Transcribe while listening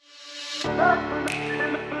Welcome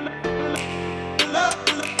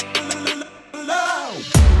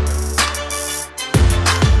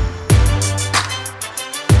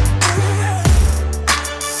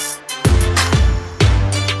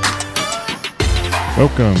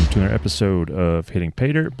to another episode of Hitting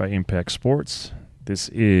Pay Dirt by Impact Sports. This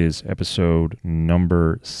is episode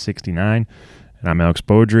number 69, and I'm Alex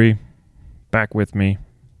Beaudry. Back with me,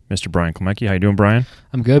 Mr. Brian Klemecki. How you doing, Brian?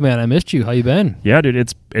 I'm good, man. I missed you. How you been? Yeah, dude,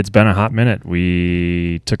 it's been a hot minute.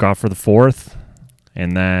 We took off for the 4th,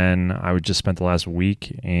 and then I just spent the last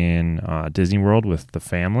week in Disney World with the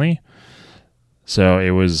family. So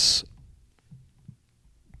it was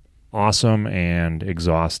awesome and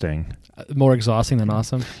exhausting. More exhausting than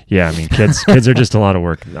awesome. Yeah, I mean, kids are just a lot of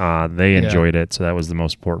work. They enjoyed it, so that was the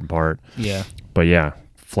most important part. Yeah. But yeah,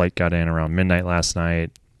 flight got in around midnight last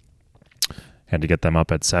night. Had to get them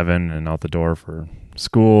up at 7 and out the door for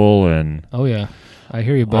school and oh yeah, I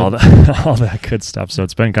hear you, bud. all that good stuff. So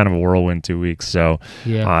it's been kind of a whirlwind 2 weeks. So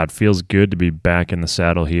yeah, it feels good to be back in the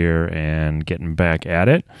saddle here and getting back at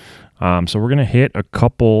it. So we're gonna hit a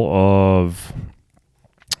couple of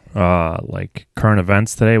like current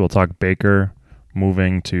events today. We'll talk Baker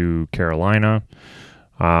moving to Carolina.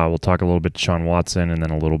 We'll talk a little bit Deshaun Watson and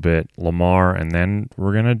then a little bit Lamar, and then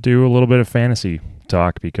we're gonna do a little bit of fantasy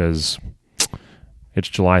talk because it's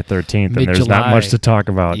July 13th and there's not much to talk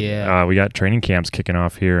about. Yeah. We got training camps kicking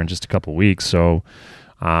off here in just a couple weeks, so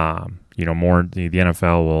more the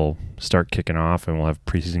NFL will start kicking off and we'll have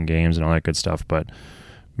preseason games and all that good stuff. But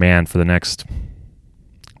man, for the next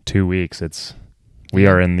 2 weeks, we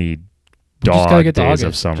are in the dog days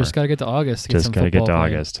of summer. Just got to get to August. Just got to get to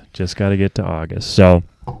August. Just got to get to August. So,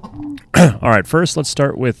 all right, first let's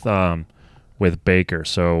start with Baker.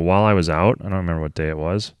 So while I was out, I don't remember what day it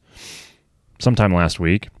was, sometime last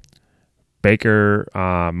week, Baker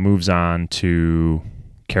moves on to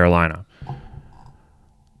Carolina.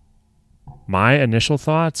 My initial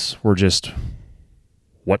thoughts were just,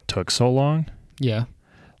 what took so long? Yeah.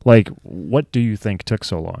 Like, what do you think took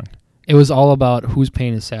so long? It was all about who's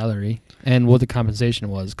paying his salary and what the compensation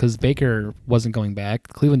was, because Baker wasn't going back.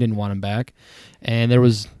 Cleveland didn't want him back. And there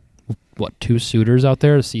was, two suitors out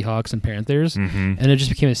there, the Seahawks and Panthers. Mm-hmm. And it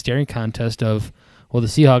just became a staring contest of, the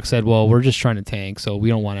Seahawks said, we're just trying to tank, so we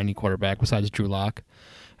don't want any quarterback besides Drew Lock.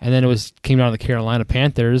 And then came down to the Carolina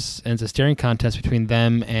Panthers, and it's a staring contest between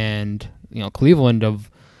them and Cleveland of,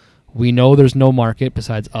 we know there's no market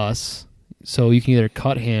besides us, so you can either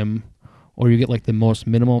cut him or you get like the most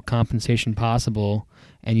minimal compensation possible,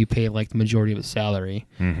 and you pay like the majority of his salary.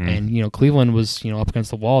 Mm-hmm. And Cleveland was up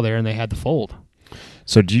against the wall there, and they had to fold.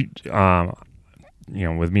 So do you,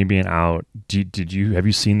 with me being out, have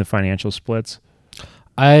you seen the financial splits?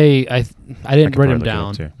 I didn't write them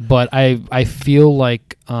down, but I feel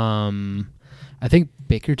like I think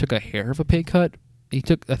Baker took a hair of a pay cut. He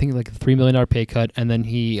took, I think, like a $3 million pay cut, and then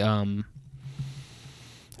he I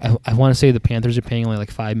want to say the Panthers are paying only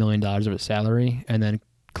like $5 million of his salary, and then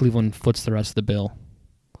Cleveland foots the rest of the bill.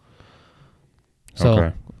 So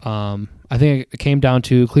okay. I think it came down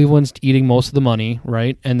to Cleveland's eating most of the money,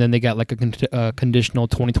 right? And then they got like a conditional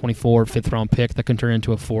 2024 fifth-round pick that can turn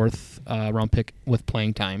into a fourth-round pick with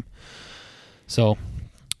playing time. So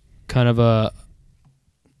kind of a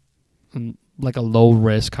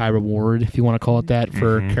low-risk, high-reward, if you want to call it that,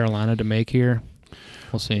 for Carolina to make here.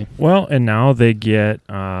 We'll see. Well, and now they get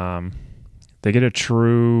a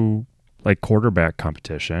true quarterback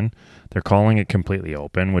competition. They're calling it completely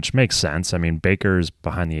open, which makes sense. I mean, Baker's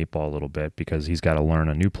behind the 8 ball a little bit because he's got to learn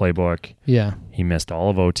a new playbook. Yeah. He missed all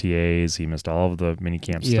of OTAs. He missed all of the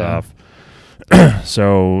minicamp stuff.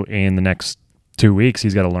 So in the next 2 weeks,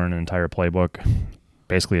 he's got to learn an entire playbook,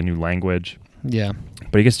 basically a new language. Yeah.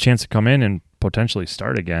 But he gets a chance to come in and potentially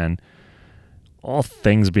start again. All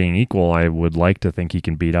things being equal, I would like to think he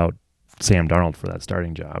can beat out Sam Darnold for that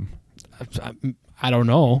starting job. I don't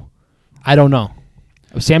know.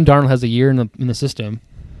 Sam Darnold has a year in the system.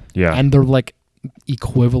 Yeah. And they're like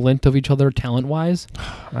equivalent of each other talent-wise.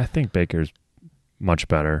 I think Baker's much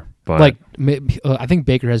better. But I think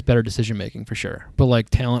Baker has better decision-making for sure.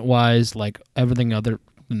 But talent-wise, everything other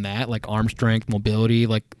than that, arm strength, mobility,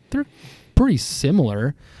 they're pretty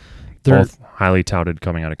similar. They're both highly touted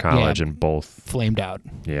coming out of college and both flamed out.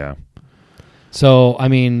 Yeah. So, I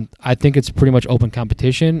mean, I think it's pretty much open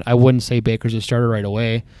competition. I wouldn't say Baker's a starter right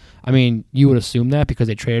away. I mean, you would assume that because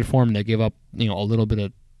they traded for him and they gave up, a little bit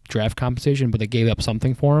of draft compensation, but they gave up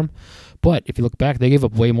something for him. But if you look back, they gave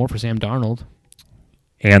up way more for Sam Darnold.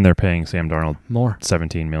 And they're paying Sam Darnold more.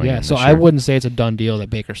 $17 million. Yeah, so this I year. wouldn't say it's a done deal that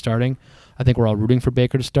Baker's starting. I think we're all rooting for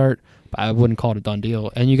Baker to start, but I wouldn't call it a done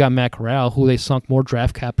deal. And you got Matt Corral, who they sunk more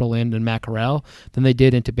draft capital in than Matt Corral than they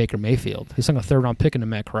did into Baker Mayfield. They sunk a third-round pick into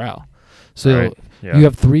Matt Corral. So Right. Yeah. you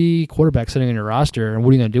have 3 quarterbacks sitting on your roster, and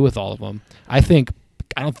what are you going to do with all of them? I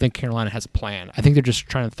don't think Carolina has a plan. I think they're just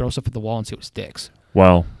trying to throw stuff at the wall and see what sticks.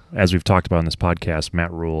 Well, as we've talked about in this podcast,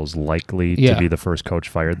 Matt Rule is likely to be the first coach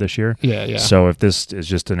fired this year. Yeah. So if this is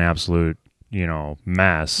just an absolute,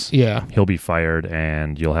 mess, Yeah. he'll be fired,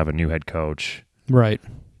 and you'll have a new head coach Right.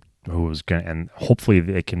 who's going, and hopefully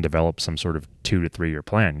they can develop some sort of 2 to 3 year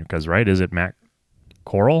plan. Because is it Matt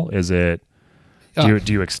Corral? Is it do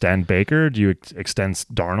you extend Baker? Do you extend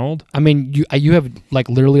Darnold? I mean, you have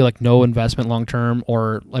literally no investment long term,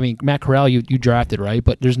 or Matt Corral you drafted, right?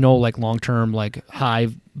 But there's no long term high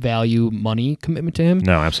value money commitment to him.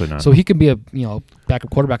 No, absolutely not. So he can be a backup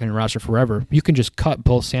quarterback on your roster forever. You can just cut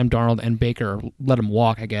both Sam Darnold and Baker, or let him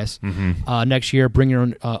walk, I guess. Mm-hmm. Next year, bring your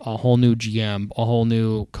own a whole new GM, a whole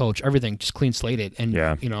new coach, everything, just clean slated. And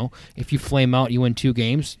if you flame out, you win 2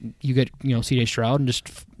 games, you get C.J. Stroud and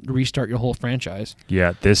just restart your whole franchise.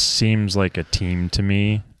 Yeah, this seems like a team to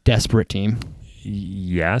me. Desperate team.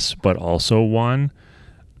 Yes, but also one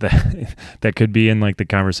that could be in the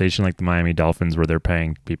conversation like the Miami Dolphins, where they're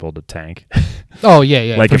paying people to tank. Oh yeah.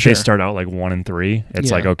 If they start out 1-3,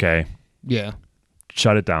 it's okay. Yeah.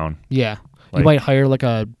 Shut it down. Yeah. You might hire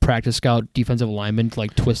a practice scout defensive lineman to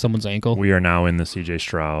twist someone's ankle. We are now in the C.J.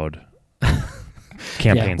 Stroud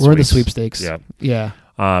campaign. We're in the sweepstakes. Yeah. Yeah.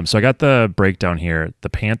 So I got the breakdown here. The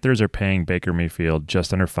Panthers are paying Baker Mayfield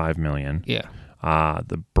just under $5 million. Yeah.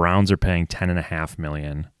 The Browns are paying $10.5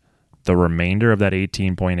 million. The remainder of that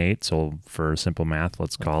 18.8, so for simple math,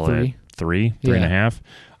 let's call it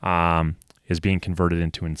 3.5, is being converted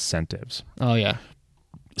into incentives. Oh yeah.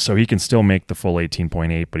 So he can still make the full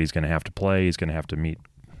 18.8, but he's going to have to play. He's going to have to meet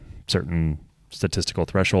certain statistical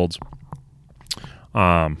thresholds.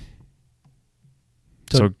 So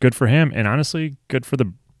good for him, and honestly, good for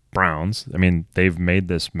the Browns. I mean, they've made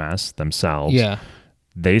this mess themselves. Yeah.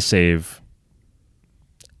 They save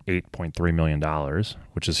 $8.3 million,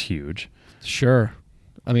 which is huge. Sure.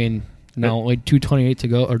 I mean, now only 228 to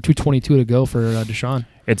go, or 222 to go for Deshaun.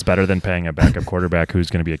 It's better than paying a backup quarterback who's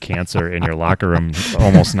going to be a cancer in your locker room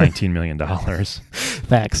almost $19 million.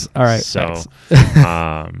 Facts. All right. So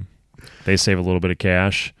they save a little bit of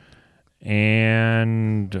cash.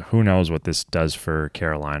 And who knows what this does for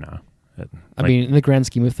Carolina? I mean, in the grand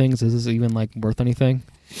scheme of things, is this even worth anything?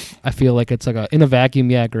 I feel like it's in a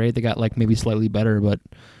vacuum. Yeah, great. They got maybe slightly better, but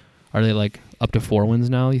are they up to 4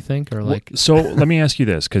 wins now? You think, or So let me ask you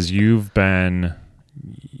this, because you've been,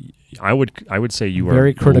 I would say you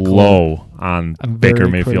very are critical. Low on Baker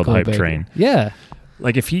Mayfield hype train. Yeah.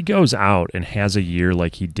 If he goes out and has a year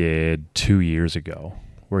like he did 2 years ago,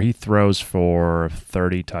 where he throws for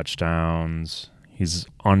 30 touchdowns, he's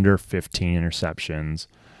under 15 interceptions,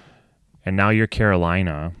 and now you're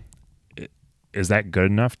Carolina, is that good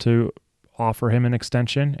enough to offer him an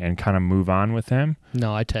extension and kind of move on with him?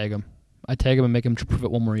 No, I tag him. I tag him and make him prove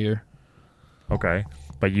it one more year. Okay,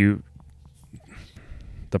 but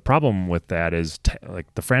the problem with that is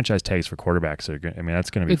the franchise tags for quarterbacks are. That's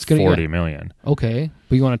going to be $40 million. Okay,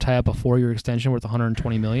 but you want to tie up a 4-year extension worth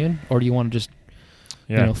 $120 million, or do you want to just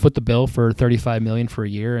foot the bill for $35 million for a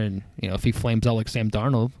year, and if he flames out like Sam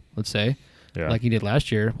Darnold, let's say, like he did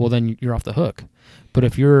last year, well then you're off the hook. But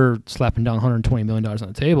if you're slapping down $120 million on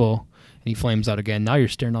the table and he flames out again, now you're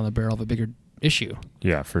staring down the barrel of a bigger issue.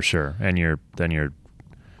 Yeah, for sure. And then you're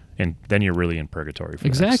really in purgatory for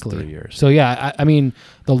the next 3 years. So yeah, I mean,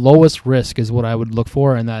 the lowest risk is what I would look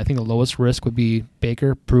for, and I think the lowest risk would be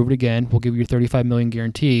Baker. Prove it again. We'll give you your $35 million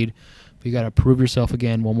guaranteed. But you got to prove yourself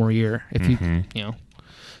again one more year. If you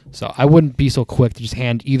So I wouldn't be so quick to just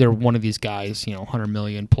hand either one of these guys, $100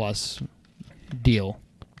 million plus deal.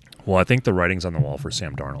 Well, I think the writing's on the wall for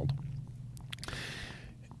Sam Darnold.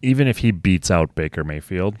 Even if he beats out Baker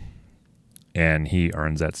Mayfield and he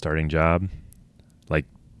earns that starting job,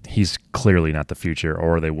 he's clearly not the future,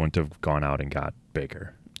 or they wouldn't have gone out and got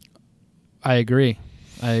Baker. I agree.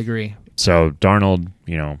 So Darnold,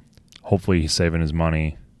 hopefully he's saving his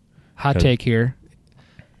money. Hot take here.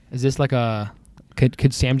 Is this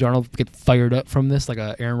could Sam Darnold get fired up from this, like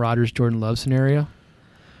a Aaron Rodgers, Jordan Love scenario,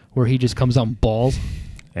 where he just comes out and balls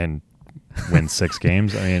and wins 6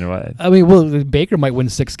 games? Well, Baker might win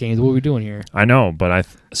 6 games. What are we doing here? I know, but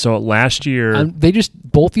so last year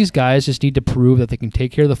both these guys just need to prove that they can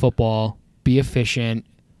take care of the football, be efficient,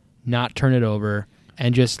 not turn it over,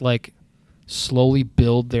 and just slowly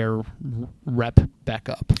build their rep back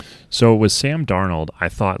up. So with Sam Darnold, I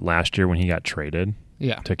thought last year when he got traded,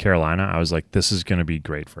 to Carolina, I was like, this is going to be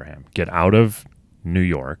great for him. Get out of New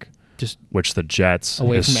York, Just which the Jets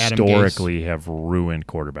away from Adam historically have ruined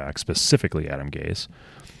quarterbacks, specifically Adam Gase.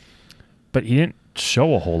 But he didn't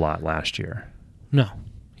show a whole lot last year. No,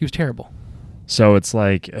 he was terrible. So it's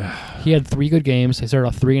like he had 3 good games. He started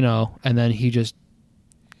off 3-0, and then he just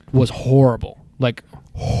was horrible, like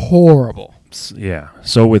horrible. Yeah.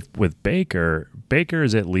 So with Baker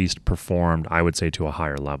has at least performed, I would say, to a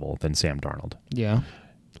higher level than Sam Darnold. Yeah.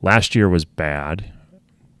 Last year was bad,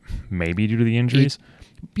 maybe due to the injuries.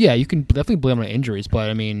 Yeah, you can definitely blame on injuries, but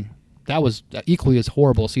I mean, that was equally as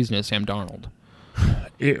horrible a season as Sam Darnold.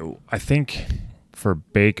 I think for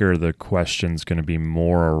Baker, the question's going to be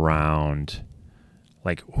more around,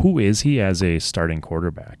 like, who is he as a starting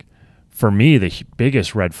quarterback? For me, the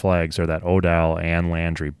biggest red flags are that Odell and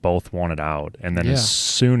Landry both wanted out. And then as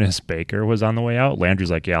soon as Baker was on the way out,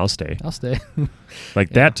 Landry's like, yeah, I'll stay.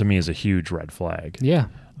 That to me is a huge red flag. Yeah.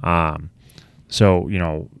 So,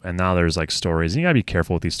 and now there's like stories. And you got to be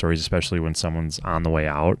careful with these stories, especially when someone's on the way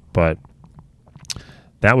out. But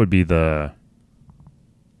that would be the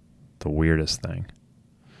weirdest thing.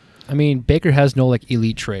 I mean, Baker has no like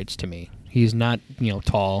elite traits to me. He's not,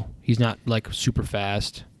 tall. He's not like super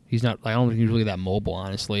fast. He's not. I don't think he's really that mobile,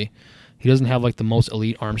 honestly. He doesn't have like the most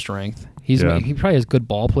elite arm strength. He probably has good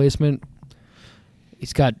ball placement.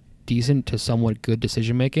 He's got decent to somewhat good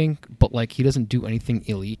decision making, but like he doesn't do anything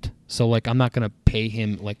elite. So like I'm not gonna pay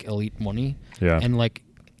him like elite money. Yeah. And like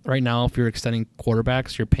right now, if you're extending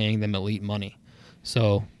quarterbacks, you're paying them elite money.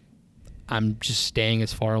 So I'm just staying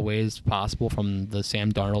as far away as possible from the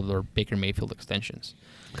Sam Darnold or Baker Mayfield extensions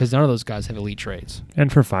because none of those guys have elite traits.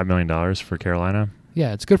 And for $5 million for Carolina.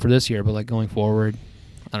 Yeah, it's good for this year, but like going forward,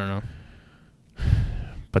 I don't know.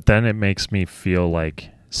 But then it makes me feel like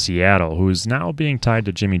Seattle, who's now being tied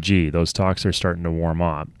to Jimmy G, those talks are starting to warm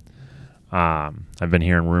up. I've been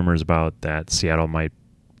hearing rumors about that Seattle might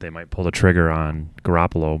pull the trigger on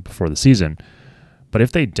Garoppolo before the season. But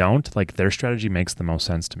if they don't, like their strategy makes the most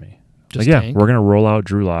sense to me. Just we're going to roll out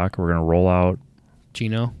Drew Lock. We're going to roll out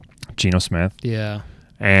Geno Smith. Yeah.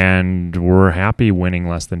 And we're happy winning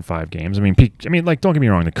less than 5 games. I mean, like, don't get me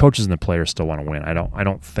wrong. The coaches and the players still want to win. I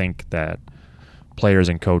don't think that players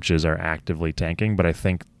and coaches are actively tanking, but I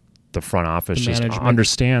think the front office just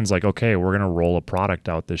understands, like, okay, we're going to roll a product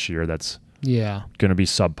out this year that's going to be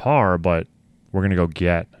subpar, but we're going to go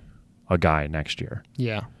get a guy next year.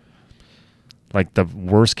 Yeah. Like, the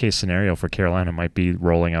worst case scenario for Carolina might be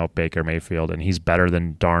rolling out Baker Mayfield, and he's better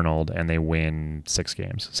than Darnold, and they win 7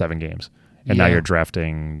 games. And now you're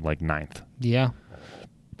drafting like 9th. Yeah.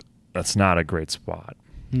 That's not a great spot.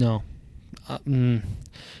 No.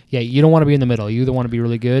 Yeah, you don't want to be in the middle. You either want to be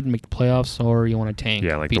really good and make the playoffs, or you want to tank.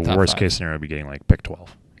 Yeah, like the worst case scenario would be getting like pick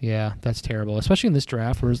 12. Yeah, that's terrible. Especially in this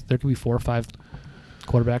draft where there could be 4 or 5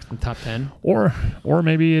 quarterbacks in the top 10. Or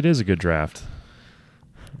maybe it is a good draft.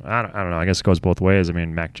 I don't know. I guess it goes both ways. I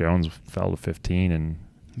mean, Mac Jones fell to 15 and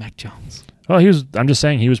Mac Jones. Well, I'm just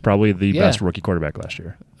saying he was probably the best rookie quarterback last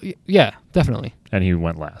year. Yeah, definitely. And he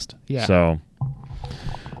went last. Yeah. So, all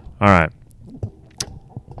right.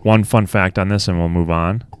 One fun fact on this, and we'll move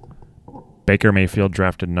on. Baker Mayfield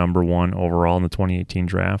drafted number 1 overall in the 2018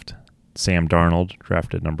 draft. Sam Darnold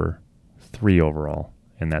drafted number 3 overall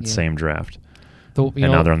in that same draft.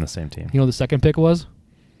 Now they're on the same team. You know who the second pick was?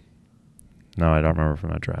 No, I don't remember from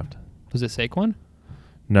that draft. Was it Saquon?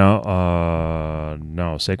 No,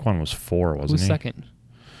 Saquon was 4, wasn't he? Who's second?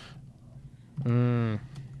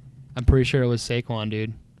 I'm pretty sure it was Saquon,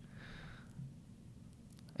 dude.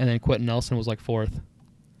 And then Quentin Nelson was like 4th.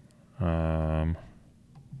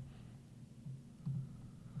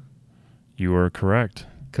 You were correct.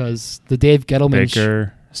 Because the Dave Gettleman...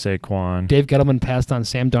 Baker, Saquon. Dave Gettleman passed on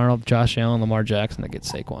Sam Darnold, Josh Allen, Lamar Jackson to get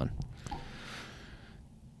Saquon.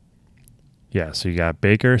 Yeah, so you got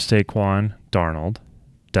Baker, Saquon, Darnold,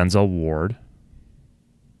 Denzel Ward.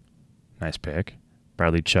 Nice pick.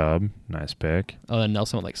 Bradley Chubb, nice pick. Oh, then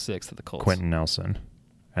Nelson went like 6th at the Colts. Quentin Nelson.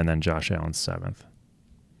 And then Josh Allen 7th.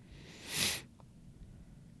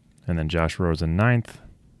 And then Josh Rosen 9th.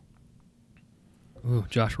 Ooh,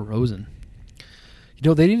 Josh Rosen. You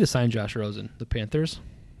know, they need to sign Josh Rosen, the Panthers.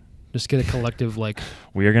 Just get a collective, like...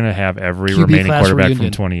 We are going to have every QB remaining quarterback reunion.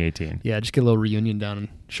 from 2018. Yeah, just get a little reunion down in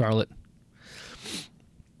Charlotte.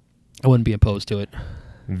 I wouldn't be opposed to it.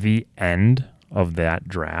 The end of that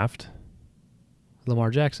draft...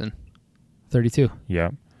 Lamar Jackson, 32.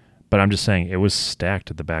 Yeah. But I'm just saying, it was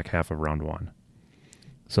stacked at the back half of round 1.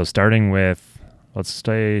 So starting with...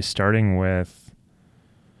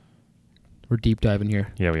 We're deep diving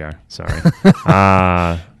here. Yeah, we are. Sorry.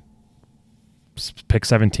 Pick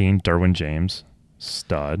 17, Derwin James.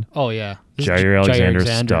 stud. Oh, yeah. This is Jair Alexander,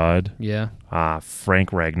 stud. Yeah.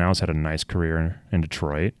 Frank Ragnow's had a nice career in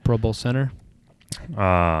Detroit. Pro Bowl center.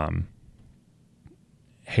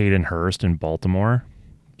 Hayden Hurst in Baltimore,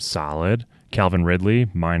 solid. Calvin Ridley,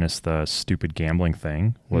 minus the stupid gambling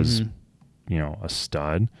thing, was, a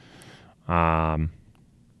stud. And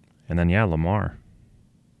then, Lamar.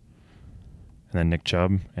 And then Nick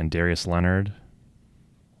Chubb and Darius Leonard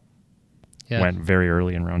went very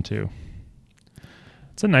early in round 2.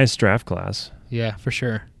 It's a nice draft class. Yeah, for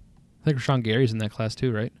sure. I think Rashawn Gary's in that class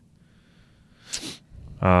too, right? He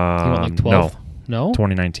went like 12th. No?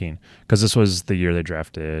 2019. Because this was the year they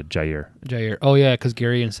drafted Jair. Oh, yeah, because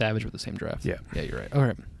Gary and Savage were the same draft. Yeah. Yeah, you're right. All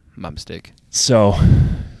right. My mistake. So, all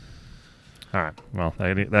right. Well,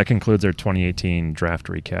 that concludes our 2018 draft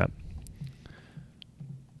recap.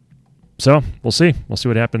 So, we'll see. We'll see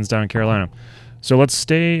what happens down in Carolina. So, let's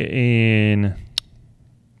stay in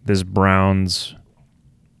this Browns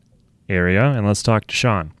area, and let's talk to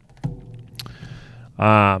Deshaun.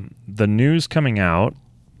 The news coming out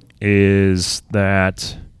is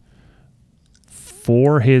that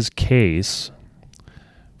for his case,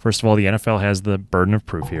 first of all, the NFL has the burden of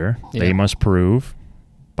proof here. Yeah. They must prove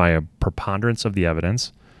by a preponderance of the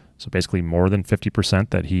evidence, so basically more than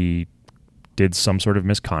 50%, that he did some sort of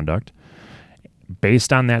misconduct.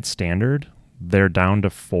 Based on that standard, they're down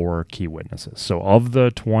to 4 key witnesses. So of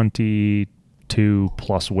the 22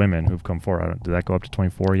 plus women who've come forward, did that go up to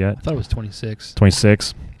 24 yet? I thought it was 26.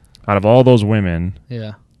 26. Out of all those women,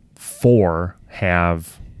 4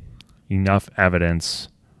 have enough evidence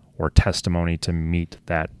or testimony to meet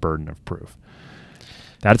that burden of proof.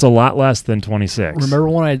 That's a lot less than 26. Remember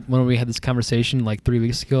when we had this conversation like 3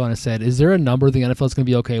 weeks ago, and I said, is there a number the NFL is going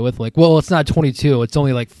to be okay with? Like, well, it's not 22. It's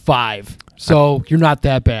only like 5. So you're not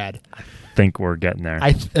that bad. I think we're getting there.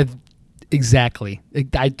 Exactly.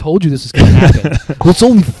 I told you this was going to happen. Well, it's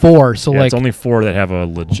only 4. So it's only 4 that have a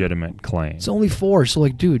legitimate claim. It's only 4. So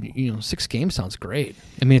dude, 6 games sounds great.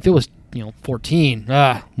 I mean, if it was 14,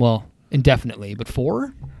 well, indefinitely, but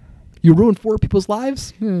 4, you ruined 4 people's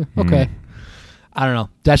lives. Okay. I don't know.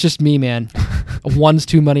 That's just me, man. 1's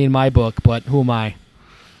too many in my book, but who am I?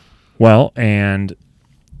 Well, and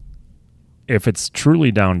if it's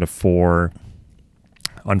truly down to 4,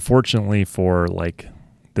 unfortunately for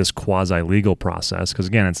this quasi-legal process, because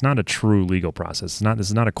again, it's not a true legal process. This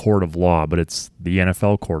is not a court of law, but it's the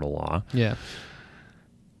NFL court of law. Yeah.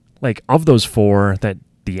 Of those 4 that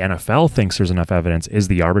the NFL thinks there's enough evidence, is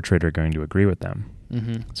the arbitrator going to agree with them?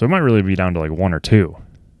 Mm-hmm. So it might really be down to 1 or 2.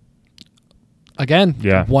 Again,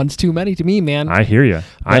 1's too many to me, man. I hear you.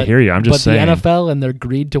 I'm just saying. But the NFL and their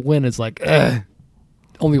greed to win is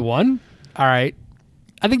only 1? All right.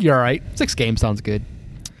 I think you're all right. 6 games sounds good.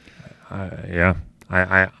 Yeah.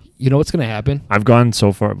 You know what's going to happen? I've gone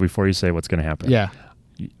so far, before you say what's going to happen. Yeah.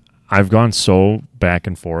 I've gone so back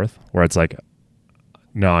and forth where it's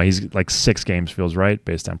no, he's 6 games feels right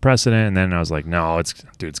based on precedent. And then I was like, no, it's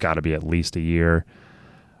got to be at least a year.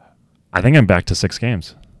 I think I'm back to 6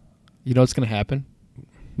 games. You know what's going to happen?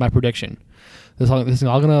 My prediction. This is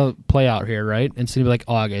all going to play out here, right? And it's going to be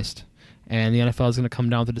August. And the NFL is going to come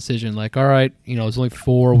down with a decision all right, it's only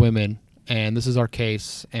 4 women. And this is our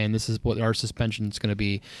case. And this is what our suspension is going to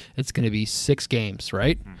be. It's going to be 6 games,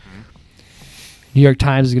 right? Mm-hmm. New York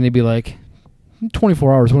Times is going to be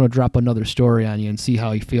 24 hours, we're going to drop another story on you and see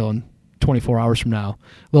how you feel in 24 hours from now.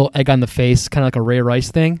 A little egg on the face, kind of like a Ray Rice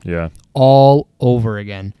thing. Yeah. All over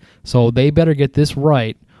again. So they better get this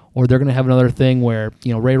right, or they're going to have another thing where,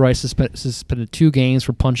 Ray Rice suspended 2 games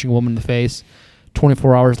for punching a woman in the face.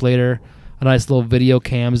 24 hours later, a nice little video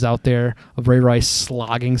cams out there of Ray Rice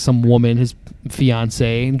slogging some woman, his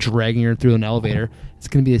fiancée, and dragging her through an elevator. It's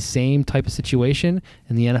going to be the same type of situation,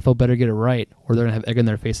 and the NFL better get it right, or they're going to have egg in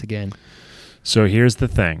their face again. So here's the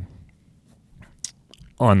thing.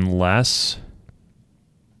 Unless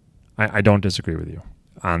I don't disagree with you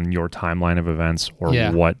on your timeline of events or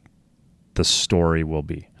what the story will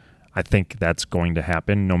be. I think that's going to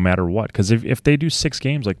happen no matter what. Because if they do 6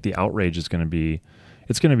 games, the outrage is going to be,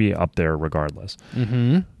 it's going to be up there regardless.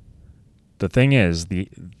 Mm-hmm. The thing is,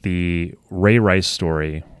 the Ray Rice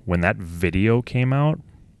story, when that video came out,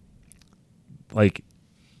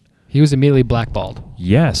 he was immediately blackballed.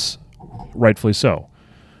 Yes, rightfully so.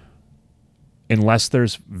 Unless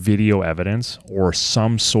there's video evidence or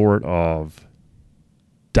some sort of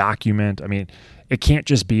document. I mean, It can't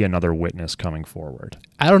just be another witness coming forward.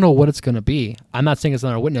 I don't know what it's going to be. I'm not saying it's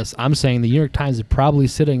another witness. I'm saying the New York Times is probably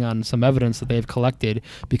sitting on some evidence that they've collected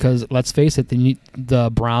because, let's face it,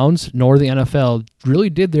 the Browns nor the NFL really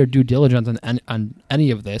did their due diligence on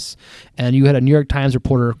any of this. And you had a New York Times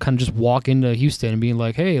reporter kind of just walk into Houston and being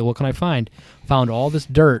like, hey, what can I find? Found all this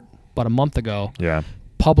dirt about a month ago. Yeah.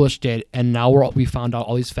 Published it, and now we found out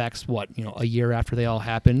all these facts, a year after they all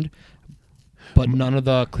happened. But none of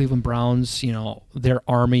the Cleveland Browns, their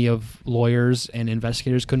army of lawyers and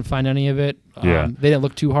investigators couldn't find any of it. Yeah. They didn't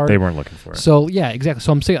look too hard. They weren't looking for it. So, yeah, exactly.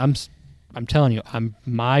 So I'm saying, I'm telling you,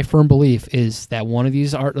 my firm belief is that one of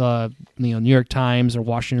these New York Times or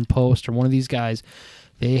Washington Post or one of these guys,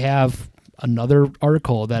 they have another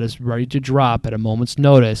article that is ready to drop at a moment's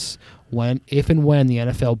notice if and when the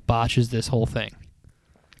NFL botches this whole thing.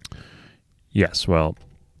 Yes, well,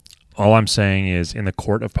 all I'm saying is in the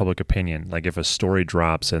court of public opinion, like if a story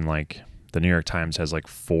drops and like the New York Times has like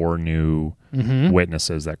 4 new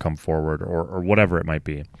witnesses that come forward or whatever it might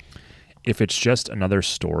be, if it's just another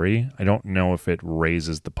story, I don't know if it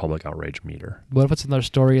raises the public outrage meter. What if it's another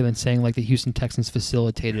story and then saying like the Houston Texans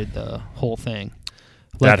facilitated the whole thing?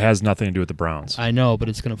 That has nothing to do with the Browns. I know, but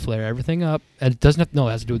it's going to flare everything up. And it doesn't it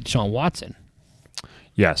has to do with Deshaun Watson.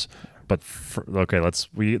 Yes, but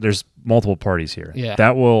there's multiple parties here. Yeah.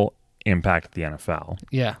 That will impact the NFL.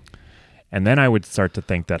 Yeah. And then I would start to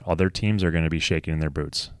think that other teams are going to be shaking in their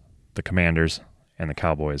boots. The Commanders and the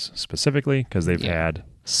Cowboys specifically, because they've had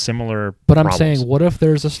similar problems. I'm saying, what if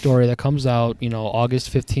there's a story that comes out,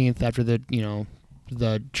 August 15th after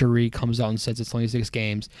the jury comes out and says it's only 6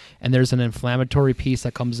 games, and there's an inflammatory piece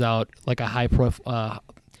that comes out, like a high profile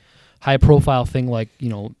thing, like,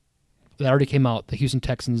 that already came out. The Houston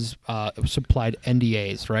Texans supplied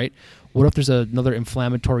NDAs, right? What if there's another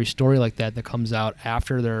inflammatory story like that comes out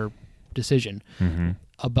after their decision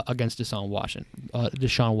against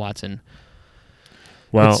Deshaun Watson?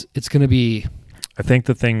 Well, it's going to be. I think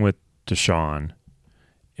the thing with Deshaun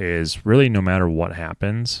is really no matter what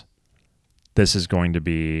happens, this is going to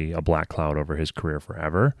be a black cloud over his career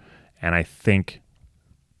forever. And I think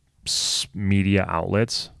media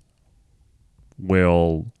outlets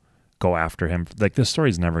will go after him. Like, this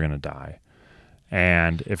story's never going to die.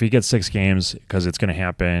 And if he gets 6 games, because it's going to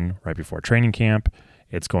happen right before training camp,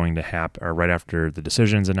 it's going to happen, or right after the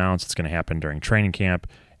decision's announced, it's going to happen during training camp,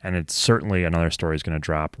 and it's certainly another story is going to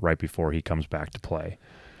drop right before he comes back to play.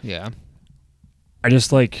 Yeah. I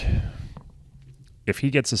just like, if he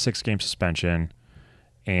gets a 6-game suspension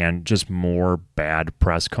and just more bad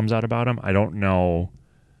press comes out about him, I don't know.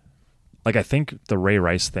 Like, I think the Ray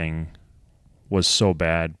Rice thing was so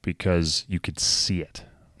bad because you could see it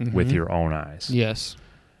with your own eyes. Yes.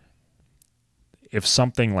 If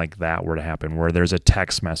something like that were to happen, where there's a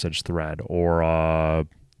text message thread or,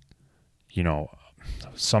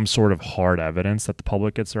 some sort of hard evidence that the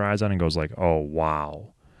public gets their eyes on and goes like, oh,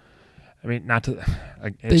 wow. I mean, not to...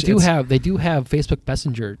 They do have Facebook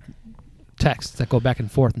Messenger texts that go back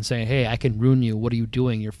and forth and say, hey, I can ruin you. What are you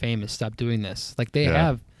doing? You're famous. Stop doing this. Like, they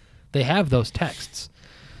have those texts.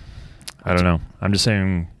 I don't know. I'm just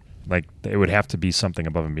saying, like, it would have to be something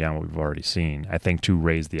above and beyond what we've already seen, I think, to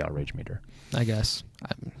raise the outrage meter. I guess.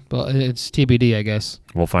 But it's TBD, I guess.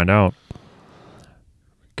 We'll find out.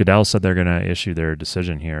 Goodell said they're going to issue their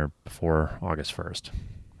decision here before August 1st.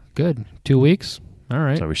 Good. 2 weeks? All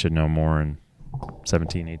right. So we should know more in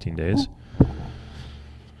 17, 18 days.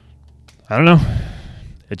 I don't know.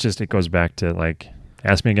 It goes back to, like,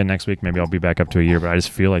 ask me again next week. Maybe I'll be back up to a year, but I just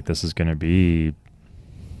feel like this is going to be...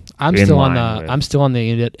 I'm still on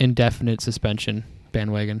the indefinite suspension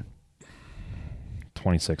bandwagon.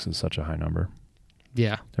 26 is such a high number.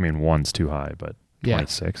 Yeah. I mean, 1's too high, but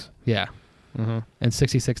 26. Yeah. And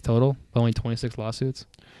 66 total, only 26 lawsuits.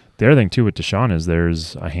 The other thing, too, with Deshaun is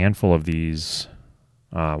there's a handful of these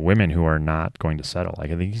women who are not going to settle.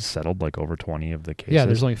 Like, I think he's settled like over 20 of the cases. Yeah,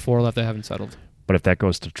 there's only 4 left that haven't settled. But if that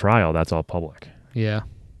goes to trial, that's all public. Yeah.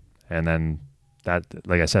 And then that,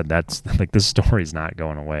 like I said, that's like, this story's not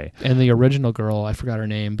going away. And the original girl, I forgot her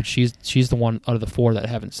name, but she's the one out of the 4 that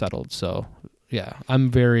haven't settled. So, yeah,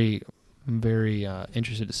 I'm very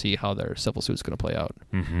interested to see how their civil suit's going to play out.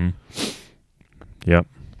 Yep.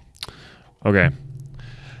 Okay.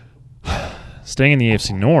 Staying in the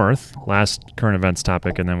AFC North, last current events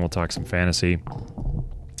topic, and then we'll talk some fantasy.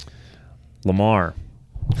 Lamar.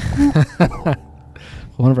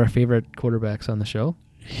 One of our favorite quarterbacks on the show.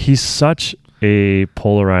 He's such a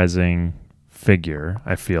polarizing figure,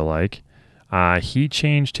 I feel like. He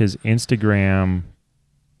changed his Instagram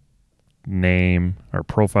name or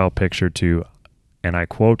profile picture to, and I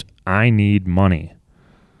quote, "I need money."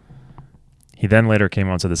 He then later came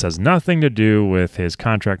out and said this has nothing to do with his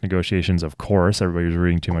contract negotiations. Of course, everybody was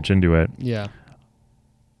reading too much into it. Yeah.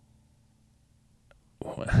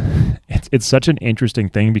 It's such an interesting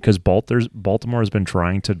thing because Baltimore has been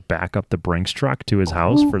trying to back up the Brinks truck to his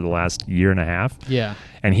house for the last year and a half. Yeah.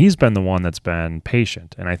 And he's been the one that's been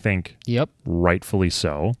patient. And I think rightfully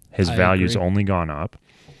so. His value's only gone up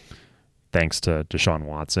thanks to Deshaun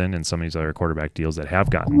Watson and some of these other quarterback deals that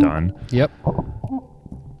have gotten done. Yep.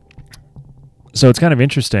 So it's kind of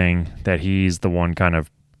interesting that he's the one kind of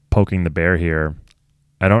poking the bear here.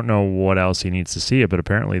 I don't know what else he needs to see, but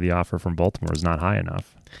apparently the offer from Baltimore is not high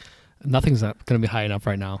enough. Nothing's not going to be high enough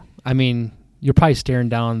right now. I mean, you're probably staring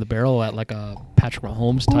down the barrel at like a Patrick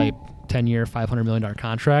Mahomes type 10-year, $500 million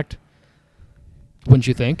contract. Wouldn't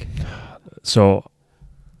you think? So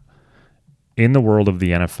in the world of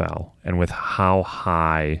the NFL and with how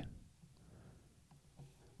high,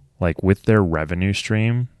 like with their revenue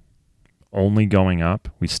stream only going up,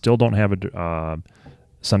 we still don't have a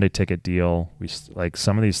Sunday ticket deal. Like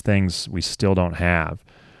some of these things we still don't have.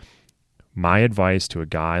 My advice to a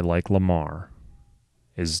guy like Lamar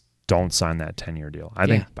is don't sign that 10-year deal. I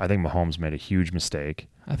think Mahomes made a huge mistake.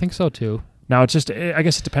 I think so too. Now it's just, I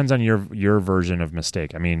guess it depends on your version of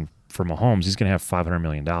mistake. I mean, for Mahomes, he's going to have $500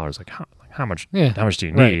 million. Like how much? Yeah, how much do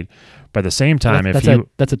you need? But at the same time,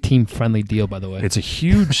 that's a team-friendly deal, by the way. It's a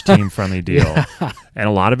huge team-friendly deal, and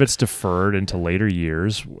a lot of it's deferred into later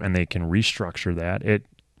years, and they can restructure that.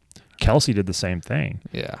 Kelsey did the same thing.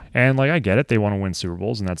 Yeah. And, like, I get it. They want to win Super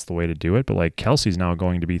Bowls, and that's the way to do it. But, like, Kelsey's now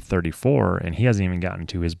going to be 34, and he hasn't even gotten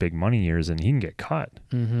to his big money years, and he can get cut.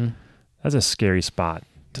 Mm-hmm. That's a scary spot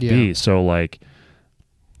to be. So, like,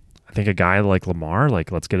 I think a guy like Lamar,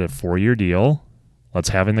 like, let's get a 4-year deal. Let's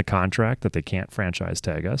have in the contract that they can't franchise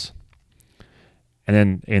tag us. And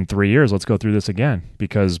then in 3 years, let's go through this again.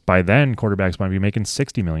 Because by then, quarterbacks might be making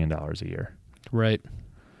 $60 million a year. Right.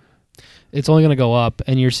 It's only going to go up,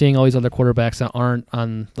 and you're seeing all these other quarterbacks that aren't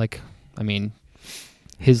on, like, I mean,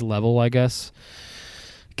 his level, I guess,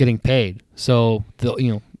 getting paid. So,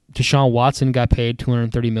 Deshaun Watson got paid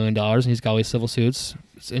 $230 million, and he's got all these civil suits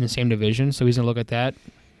in the same division. So he's going to look at that,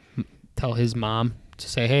 tell his mom to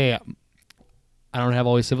say, hey, I don't have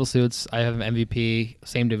all these civil suits. I have an MVP,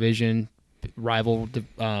 same division, rival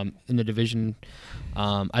in the division.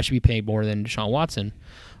 I should be paid more than Deshaun Watson.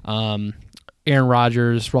 Aaron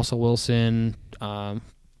Rodgers, Russell Wilson, Kyler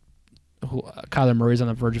Murray's on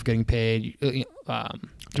the verge of getting paid.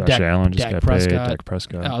 Josh Allen just got paid. Dak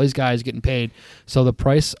Prescott. All these guys getting paid. So the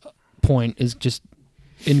price point is just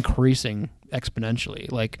increasing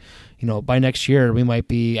exponentially. Like, by next year, we might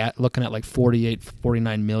be looking at like $48,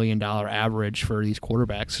 $49 million average for these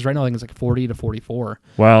quarterbacks. Because right now I think it's like 40 to 44.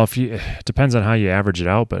 Well, it depends on how you average it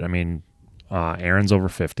out. But, I mean, Aaron's over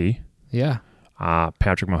 50. Yeah.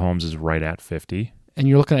 Patrick Mahomes is right at 50. And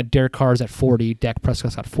you're looking at Derek Carr's at 40, Dak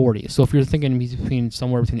Prescott's at 40. So if you're thinking between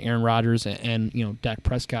somewhere between Aaron Rodgers and Dak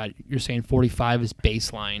Prescott, you're saying 45 is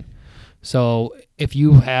baseline. So if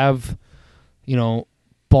you have,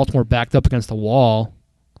 Baltimore backed up against the wall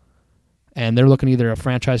and they're looking either a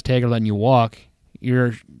franchise tag or letting you walk,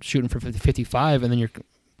 you're shooting for 55 and then you're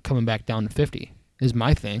coming back down to 50 is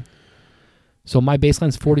my thing. So my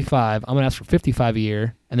baseline's 45. I'm going to ask for 55 a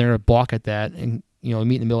year, and they're going to balk at that and, meet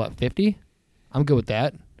in the middle at 50. I'm good with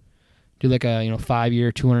that. Do like a,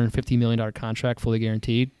 5-year, $250 million contract fully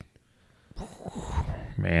guaranteed.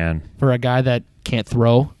 Man. For a guy that can't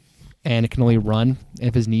throw and it can only run, and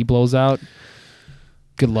if his knee blows out,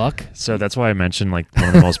 good luck. So that's why I mentioned, like, one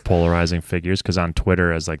of the most polarizing figures, because on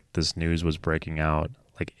Twitter, as, like, this news was breaking out,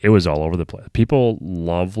 like, it was all over the place. People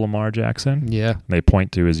love Lamar Jackson. Yeah. They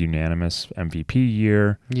point to his unanimous MVP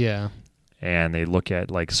year. Yeah. And they look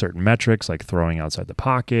at, like, certain metrics, like throwing outside the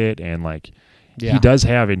pocket. And, like, he does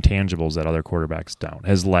have intangibles that other quarterbacks don't.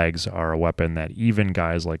 His legs are a weapon that even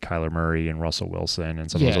guys like Kyler Murray and Russell Wilson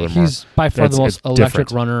and some of those other he's by far the most electric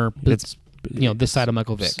different. Runner. It's this side of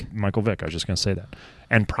Michael Vick. Michael Vick, I was just going to say that.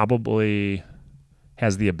 And probably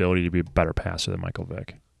has the ability to be a better passer than Michael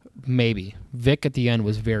Vick. Maybe. Vic at the end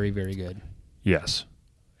was very, very good. Yes.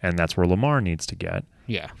 And that's where Lamar needs to get.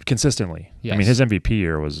 Yeah. Consistently. Yes. I mean, his MVP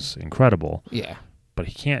year was incredible. Yeah. But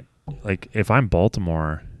he can't, like, if I'm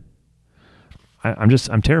Baltimore,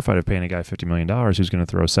 I'm terrified of paying a guy $50 million who's going to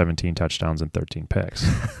throw 17 touchdowns and 13 picks.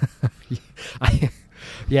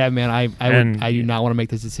 Yeah, man, I do not want to make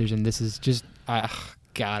this decision. This is just, God,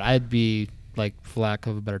 I'd be, like, for lack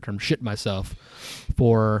of a better term, shit myself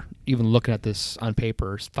for even looking at this on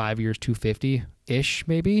paper. 5 years, 250-ish,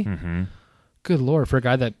 maybe. Mm-hmm. Good Lord, for a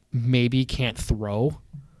guy that maybe can't throw.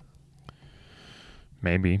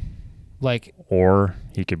 Maybe. Like, or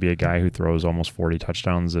he could be a guy who throws almost 40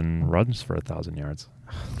 touchdowns and runs for 1,000 yards,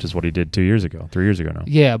 which is what he did 3 years ago now.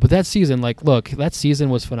 yeah, but that season, that season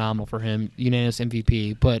was phenomenal for him, unanimous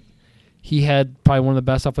MVP, but he had probably one of the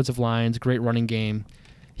best offensive lines, great running game.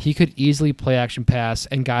 He could easily play action pass,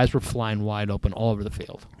 and guys were flying wide open all over the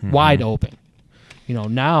field. Mm-hmm. Wide open.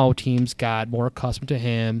 Now teams got more accustomed to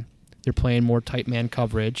him. They're playing more tight man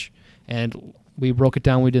coverage, and we broke it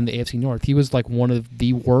down when we did in the AFC North. He was like one of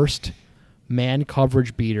the worst man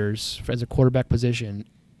coverage beaters as a quarterback position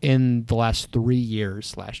in the last 3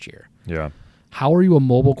 years last year. Yeah. How are you a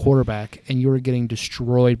mobile quarterback and you are getting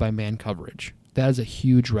destroyed by man coverage? That is a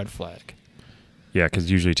huge red flag. Yeah, because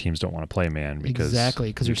usually teams don't want to play man because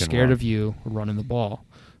they're scared of you running the ball.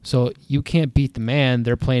 So you can't beat the man.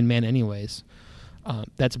 They're playing man anyways.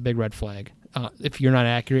 That's a big red flag. If you're not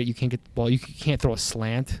accurate, you can't get the ball. You can't throw a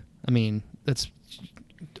slant. I mean, that's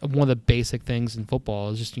one of the basic things in football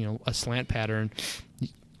is just, a slant pattern.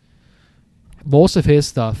 Most of his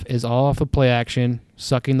stuff is all off of play action,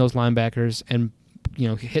 sucking those linebackers and,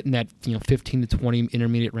 hitting that, 15 to 20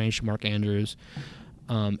 intermediate range to Mark Andrews.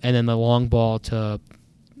 And then the long ball to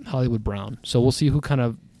Hollywood Brown. So we'll see who kind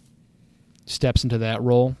of steps into that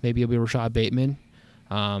role. Maybe it'll be Rashad Bateman.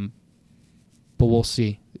 But we'll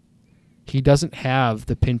see. He doesn't have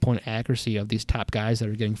the pinpoint accuracy of these top guys that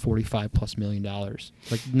are getting $45+ million.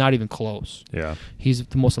 Like, not even close. Yeah. He's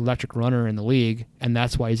the most electric runner in the league, and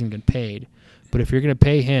that's why he's going to get paid. But if you're going to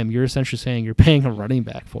pay him, you're essentially saying you're paying a running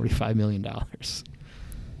back $45 million.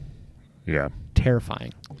 Yeah.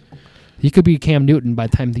 Terrifying. He could be Cam Newton by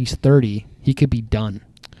the time he's 30. He could be done.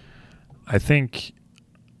 I think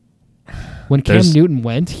when Cam Newton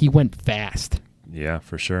went, he went fast. Yeah,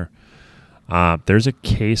 for sure. There's a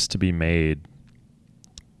case to be made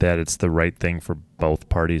that it's the right thing for both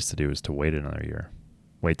parties to do is to wait another year.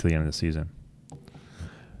 Wait till the end of the season.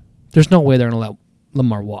 There's no way they're going to let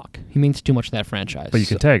Lamar walk. He means too much to that franchise. But you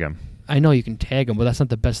can tag him. I know you can tag him, but that's not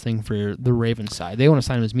the best thing for the Ravens side. They want to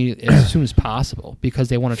sign him as soon as possible because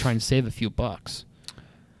they want to try and save a few bucks.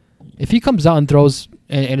 If he comes out and throws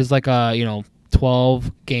and is like a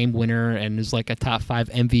 12-game winner and is like a top 5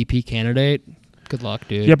 MVP candidate, good luck,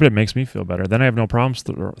 dude. Yeah, but it makes me feel better. Then I have no problems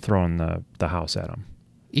throwing the house at him.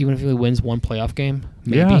 Even if he wins one playoff game,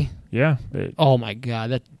 maybe. Yeah. Oh my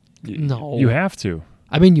God, no. You have to.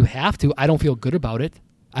 I mean, you have to. I don't feel good about it.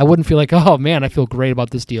 I wouldn't feel like, oh man, I feel great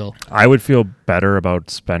about this deal. I would feel better about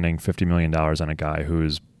spending $50 million on a guy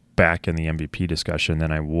who's back in the MVP discussion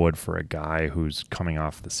than I would for a guy who's coming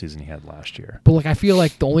off the season he had last year. But I feel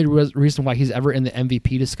like the only reason why he's ever in the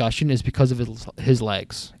MVP discussion is because of his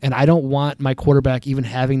legs. And I don't want my quarterback even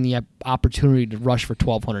having the opportunity to rush for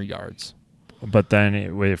 1,200 yards. But then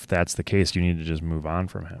if that's the case, you need to just move on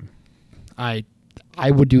from him. I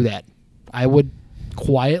would do that. I would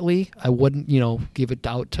quietly. I wouldn't, give it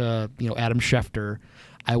out to, Adam Schefter.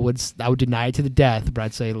 I would deny it to the death, but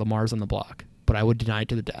I'd say Lamar's on the block. But I would deny it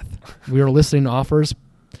to the death. We are listening to offers.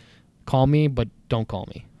 Call me, but don't call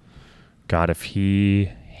me. God, if he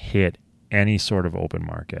hit any sort of open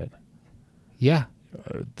market, yeah,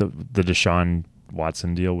 the Deshaun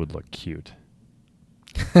Watson deal would look cute.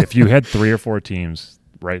 If you had 3 or 4 teams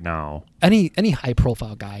right now, any high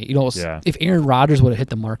profile guy, yeah. If Aaron Rodgers would have hit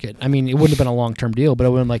the market, I mean, it wouldn't have been a long term deal, but it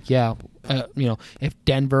would have been like, yeah, if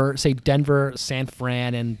Denver, San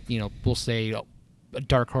Fran, and we'll say a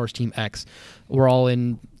dark horse team X, we're all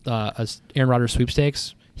in Aaron Rodgers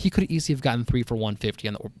sweepstakes. He could easily have gotten 3 for $150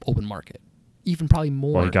 on the open market, even probably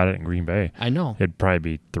more. Well, he got it in Green Bay. I know. It'd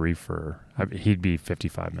probably be 3 for. He'd be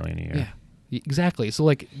 $55 million a year. Yeah, exactly. So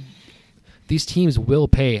these teams will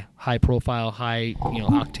pay high profile, high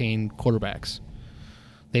octane quarterbacks.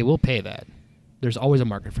 They will pay that. There's always a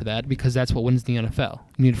market for that because that's what wins the NFL.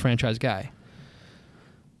 You need a franchise guy.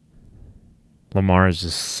 Lamar is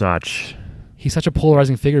just such. He's such a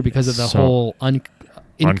polarizing figure because of the whole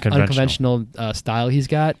unconventional style he's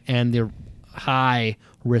got and the high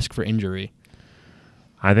risk for injury.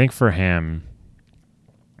 I think for him,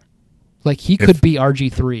 he could be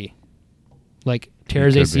RG3, tear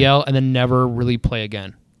his ACL and then never really play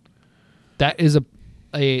again. That is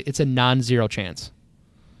it's a non-zero chance.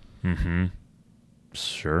 Mm-hmm.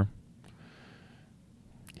 Sure.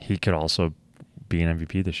 He could also be an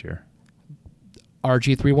MVP this year.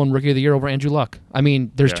 RG3 won Rookie of the Year over Andrew Luck. I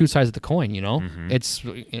mean, there's 2 sides of the coin,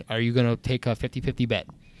 Mm-hmm. Are you going to take a 50-50 bet?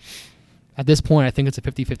 At this point, I think it's a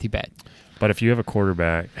 50-50 bet. But if you have a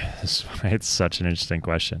quarterback, it's such an interesting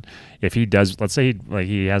question. If he does, let's say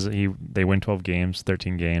they win 12 games,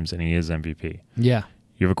 13 games, and he is MVP. Yeah.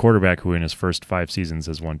 You have a quarterback who in his first 5 seasons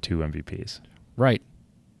has won 2 MVPs. Right.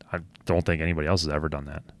 I don't think anybody else has ever done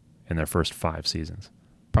that in their first 5 seasons.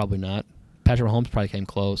 Probably not. Patrick Mahomes probably came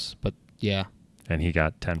close, but yeah. And he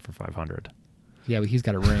got 10 for 500. Yeah, but he's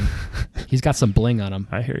got a ring. He's got some bling on him.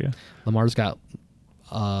 I hear you. Lamar's got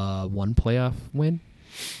one playoff win.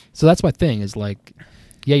 So that's my thing is like,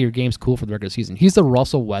 yeah, your game's cool for the regular season. He's the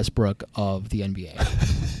Russell Westbrook of the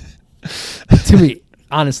NBA. To me,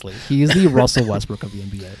 honestly, he is the Russell Westbrook of the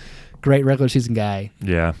NBA. Great regular season guy.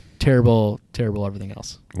 Yeah. Terrible everything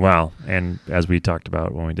else. Well, and as we talked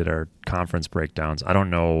about when we did our conference breakdowns, I don't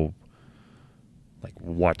know like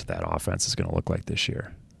what that offense is going to look like this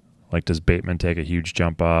year. Like, does Bateman take a huge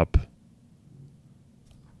jump up?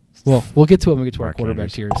 Well, we'll get to it when we get to our Mark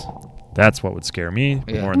quarterback Andrews. tiers. That's what would scare me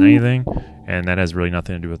more than anything, and that has really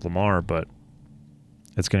nothing to do with Lamar, but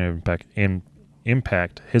it's going to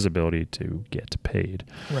impact his ability to get paid.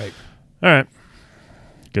 Right. All right,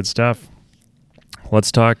 good stuff.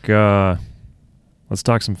 Let's talk some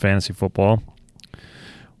fantasy football.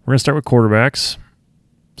 We're going to start with quarterbacks,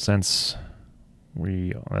 since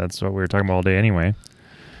that's what we were talking about all day anyway.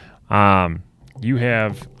 You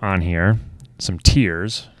have on here some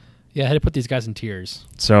tiers. Yeah, I had to put these guys in tiers.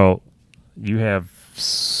 So you have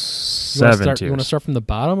 7 tiers. You want to start from the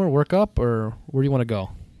bottom or work up, or where do you want to go?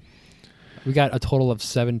 We got a total of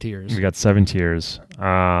 7 tiers. We got 7 tiers. Build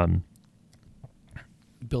a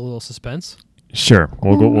little suspense. Sure.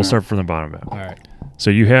 We'll start from the bottom up. All right. So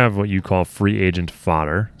you have what you call free agent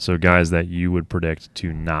fodder. So guys that you would predict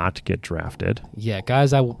to not get drafted. Yeah,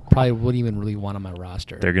 guys I probably wouldn't even really want on my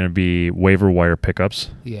roster. They're going to be waiver wire pickups.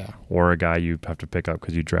 Yeah. Or a guy you have to pick up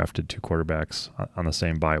because you drafted 2 quarterbacks on the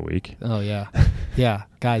same bye week. Oh, yeah. Yeah,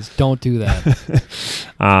 guys, don't do that.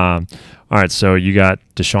 All right, so you got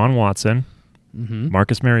Deshaun Watson,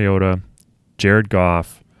 Marcus Mariota, Jared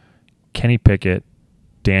Goff, Kenny Pickett,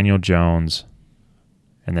 Daniel Jones,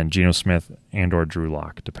 and then Geno Smith and or Drew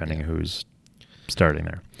Lock, depending who's starting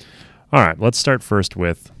there. All right, let's start first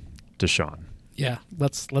with Deshaun. Yeah,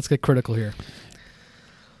 let's get critical here.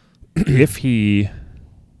 If he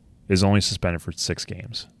is only suspended for 6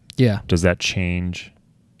 games, yeah, does that change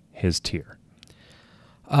his tier?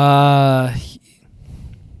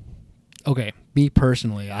 Okay, me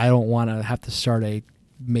personally, I don't want to have to start a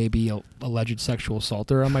alleged sexual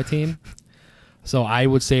assaulter on my team. So I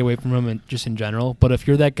would stay away from him just in general. But if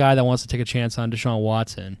you're that guy that wants to take a chance on Deshaun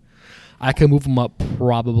Watson, I could move him up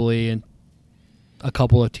probably in a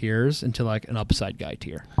couple of tiers into like an upside guy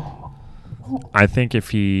tier. I think if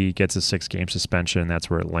he gets a 6-game suspension, that's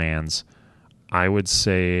where it lands. I would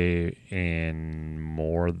say in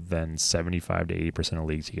more than 75 to 80% of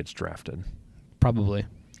leagues he gets drafted. Probably.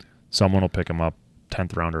 Someone will pick him up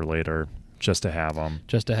 10th round or later just to have him.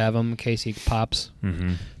 Just to have him in case he pops.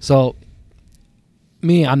 Mm-hmm. So,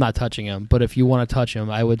 I'm not touching him. But if you want to touch him,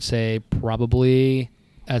 I would say probably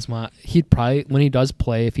he'd probably, when he does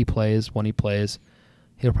play, if he plays, when he plays,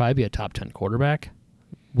 he'll probably be a top 10 quarterback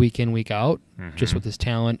week in, week out, just with his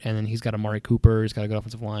talent. And then he's got Amari Cooper. He's got a good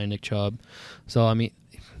offensive line, Nick Chubb. So,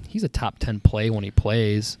 he's a top 10 play when he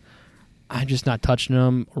plays. I'm just not touching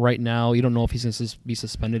him right now. You don't know if he's going to be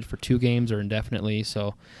suspended for 2 games or indefinitely.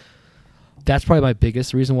 So that's probably my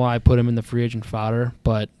biggest reason why I put him in the free agent fodder.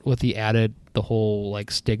 But with the whole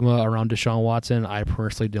stigma around Deshaun Watson, I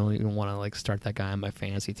personally don't even want to start that guy on my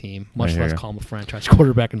fantasy team, much less call him a franchise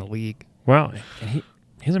quarterback in the league. Well, he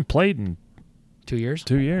hasn't played in 2 years.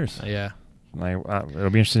 2 years. Yeah. It'll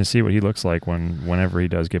be interesting to see what he looks like whenever he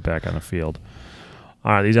does get back on the field.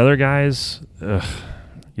 All right, these other guys,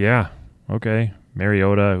 yeah, okay.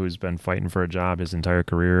 Mariota, who's been fighting for a job his entire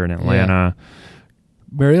career in Atlanta. Yeah.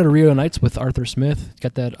 Mariota reunites with Arthur Smith.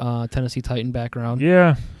 Got that Tennessee Titan background.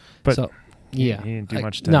 Yeah, but he didn't do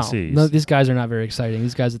much Tennessee. No, these guys are not very exciting.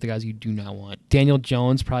 These guys are the guys you do not want. Daniel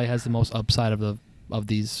Jones probably has the most upside of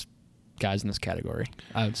these guys in this category,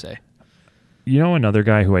 I would say. You know, another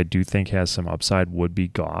guy who I do think has some upside would be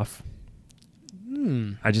Goff.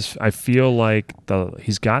 I feel like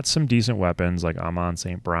he's got some decent weapons, like Amon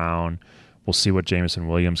St. Brown. We'll see what Jameson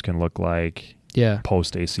Williams can look like. Yeah.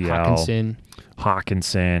 Post ACL.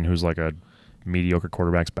 Hawkinson, who's like a mediocre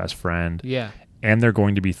quarterback's best friend. Yeah. And they're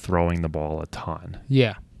going to be throwing the ball a ton.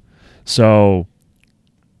 Yeah. So,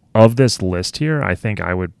 of this list here, I think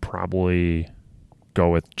I would probably go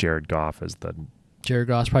with Jared Goff as the Jared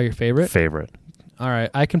Goff's probably your favorite? All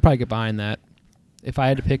right. I can probably get behind that. If I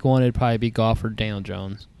had to pick one, it'd probably be Goff or Daniel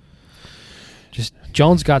Jones. Just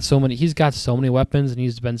Jones got so many weapons, and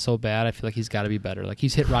he's been so bad. I feel like he's got to be better. Like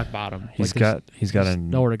he's hit rock bottom. He's got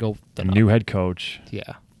nowhere to go. A new head coach. Yeah.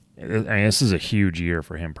 I mean, this is a huge year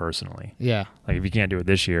for him personally. Yeah. Like if he can't do it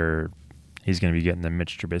this year, he's going to be getting the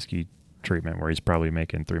Mitch Trubisky treatment, where he's probably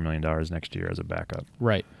making $3 million next year as a backup.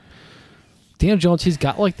 Right. Daniel Jones, he's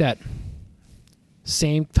got like that.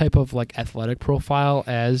 same type of like athletic profile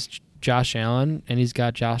as Josh Allen, and he's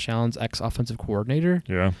got Josh Allen's ex-offensive coordinator.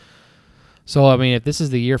 Yeah. So, I mean, if this is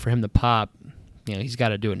the year for him to pop, he's got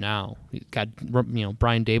to do it now. He's got,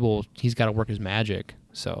 Brian Dable, he's got to work his magic.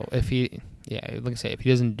 So, like I say, if he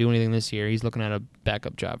doesn't do anything this year, he's looking at a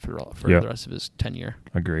backup job for the rest of his tenure.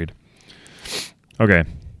 Agreed. Okay.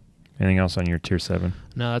 Anything else on your tier 7?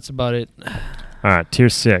 No, that's about it. All right, tier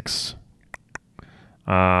 6.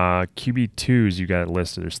 QB2s you got it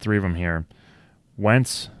listed. There's 3 of them here.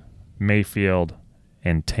 Wentz, Mayfield,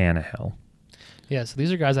 and Tannehill. Yeah, so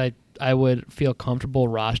these are guys I would feel comfortable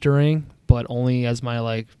rostering, but only as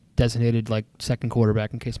my designated second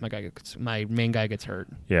quarterback in case my main guy gets hurt.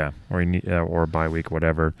 Yeah, or bye week,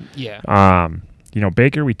 whatever. Yeah.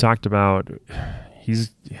 Baker, we talked about. He's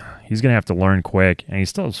gonna have to learn quick, and he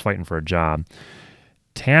still is fighting for a job.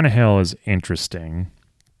 Tannehill is interesting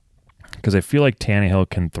because I feel like Tannehill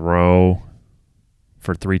can throw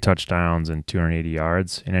for 3 touchdowns and 280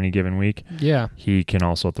 yards in any given week. Yeah. He can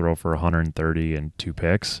also throw for 130 and 2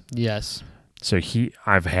 picks. Yes. So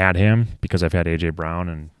I've had him because I've had A.J. Brown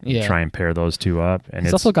and try and pair those 2 up. And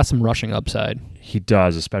he's also got some rushing upside. He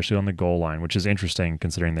does, especially on the goal line, which is interesting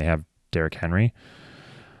considering they have Derrick Henry.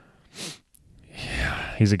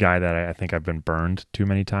 Yeah, he's a guy that I think I've been burned too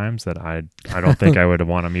many times that I don't think I would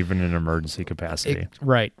want him even in an emergency capacity.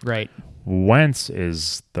 Right. Wentz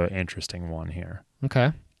is the interesting one here.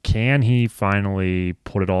 Okay. Can he finally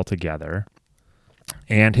put it all together?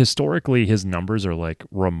 And historically, his numbers are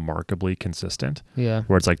remarkably consistent. Yeah.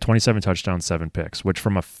 Where it's 27 touchdowns, 7 picks, which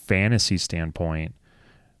from a fantasy standpoint,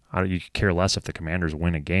 you could care less if the Commanders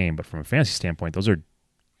win a game, but from a fantasy standpoint, those are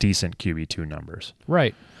decent QB2 numbers.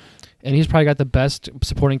 Right. And he's probably got the best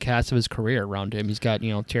supporting cast of his career around him. He's got,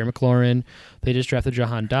 Terry McLaurin. They just drafted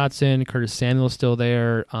Jahan Dotson. Curtis Samuel's still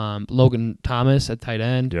there. Logan Thomas at tight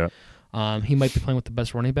end. Yeah. He might be playing with the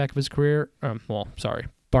best running back of his career.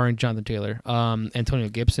 Barring Jonathan Taylor. Antonio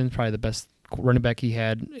Gibson, probably the best running back he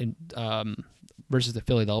had versus the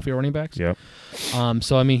Philadelphia running backs. Yep.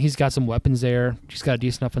 He's got some weapons there. He's got a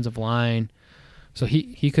decent offensive line. So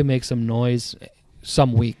he could make some noise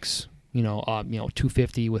some weeks.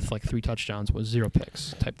 250 with 3 touchdowns with 0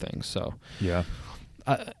 picks type thing. So yeah,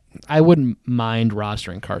 I wouldn't mind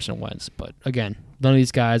rostering Carson Wentz, but again, none of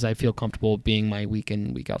these guys I feel comfortable being my week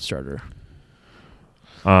in, week out starter.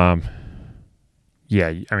 Yeah,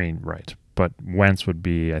 right. But Wentz would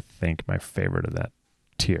be, I think, my favorite of that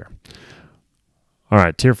tier. All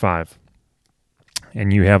right, tier 5.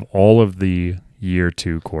 And you have all of the year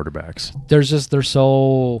 2 quarterbacks. This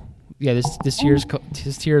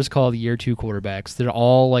tier is called year 2 quarterbacks. They're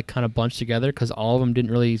all kind of bunched together because all of them didn't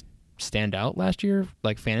really stand out last year,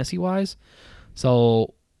 fantasy wise.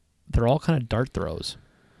 So they're all kind of dart throws.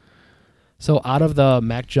 So out of the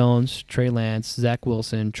Mac Jones, Trey Lance, Zach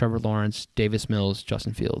Wilson, Trevor Lawrence, Davis Mills,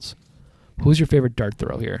 Justin Fields, who's your favorite dart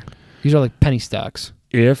throw here? These are penny stocks.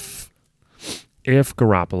 If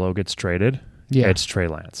Garoppolo gets traded, it's Trey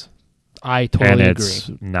Lance. I totally agree. And it's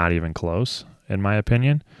not even close, in my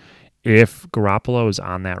opinion. If Garoppolo is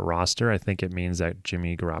on that roster, I think it means that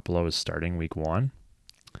Jimmy Garoppolo is starting week 1.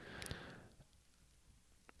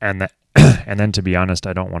 And then, to be honest,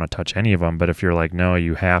 I don't want to touch any of them. But if you're no,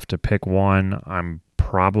 you have to pick one, I'm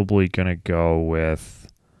probably going to go with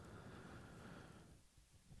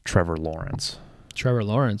Trevor Lawrence. Trevor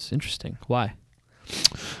Lawrence, interesting. Why?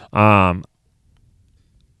 I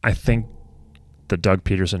think the Doug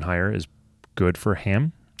Peterson hire is good for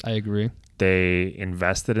him. I agree. They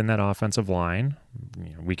invested in that offensive line.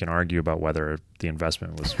 We can argue about whether the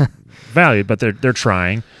investment was valued, but they're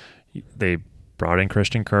trying. They brought in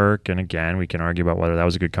Christian Kirk, and again, we can argue about whether that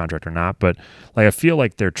was a good contract or not. But I feel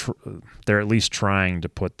like they're at least trying to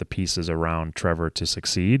put the pieces around Trevor to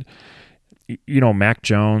succeed. Mac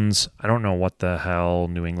Jones. I don't know what the hell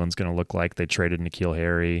New England's going to look like. They traded N'Keal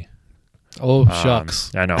Harry. Oh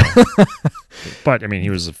shucks! I know, but he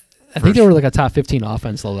was. I think they were a top 15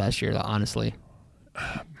 offense though last year. Honestly,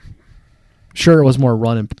 sure it was more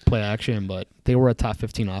run and play action, but they were a top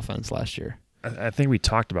 15 offense last year. I think we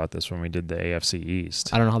talked about this when we did the AFC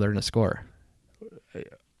East. I don't know how they're going to score.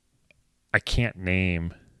 I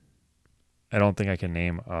don't think I can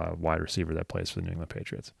name a wide receiver that plays for the New England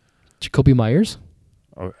Patriots. Jacoby Myers?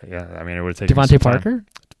 Oh yeah, it would take Devontae Parker?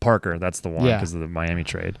 Parker, that's the one because of the Miami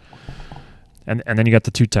trade. And then you got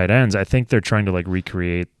the 2 tight ends. I think they're trying to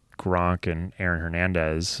recreate Gronk and Aaron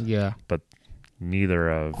Hernandez. Yeah. But neither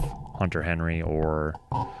of Hunter Henry or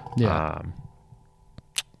the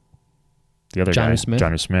other guy,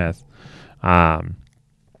 Jonnu Smith, are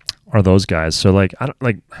those guys. So I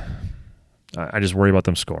just worry about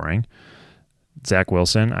them scoring. Zach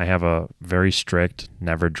Wilson, I have a very strict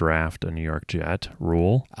never draft a New York Jet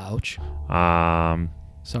rule. Ouch.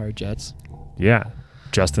 Sorry, Jets. Yeah.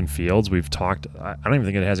 Justin Fields, we've talked. I don't even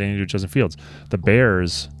think it has anything to do with Justin Fields. The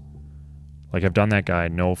Bears, like, I've done that guy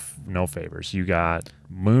no favors. You got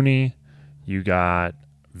Mooney. You got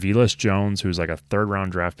Velus Jones, who's like a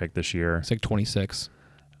third-round draft pick this year. He's like 26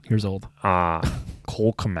 years old.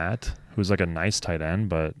 Cole Kmet, who's like a nice tight end,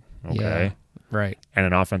 but okay. Yeah, right. And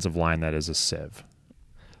an offensive line that is a sieve.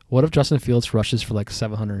 What if Justin Fields rushes for like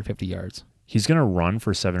 750 yards? He's going to run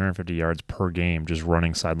for 750 yards per game, just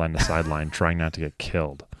running sideline to sideline, trying not to get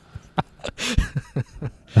killed.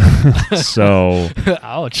 So,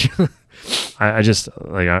 ouch. I just,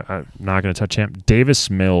 like, I'm not going to touch him. Davis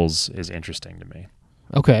Mills is interesting to me.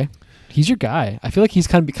 Okay. He's your guy. I feel like he's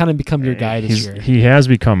kind of become your guy this year. He has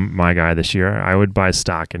become my guy this year. I would buy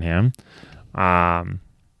stock in him.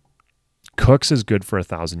 Cooks is good for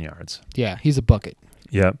 1,000 yards. Yeah, he's a bucket.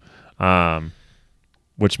 Yep.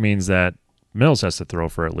 Which means that Mills has to throw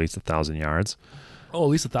for at least 1,000 yards. Oh, at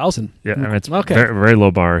least 1,000. Yeah, I mean, it's okay. very, very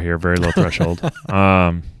low bar here, very low threshold.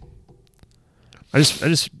 I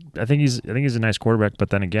think he's a nice quarterback, but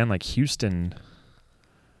then again, like Houston,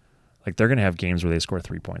 like they're gonna have games where they score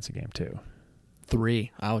 3 points a game too.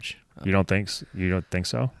 3. Ouch. You don't think so?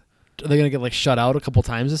 Are they gonna get like shut out a couple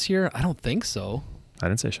times this year? I don't think so. I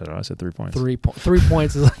didn't say shut out. I said 3 points. 3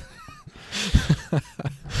 points is.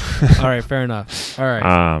 All right, fair enough. All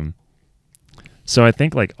right. So I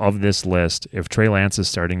think like of this list, if Trey Lance is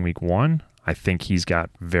starting week 1, I think he's got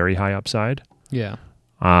very high upside. Yeah.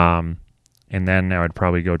 And then I would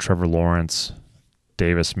probably go Trevor Lawrence,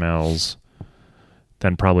 Davis Mills,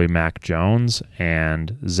 then probably Mac Jones,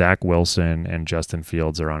 and Zach Wilson and Justin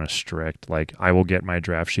Fields are on a strict, like, I will get my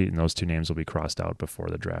draft sheet and those 2 names will be crossed out before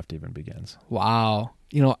the draft even begins. Wow.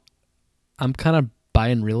 You know, I'm kind of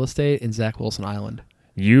buying real estate in Zach Wilson Island.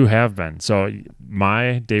 You have been. So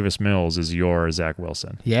my Davis Mills is your Zach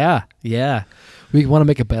Wilson. Yeah. Yeah. We want to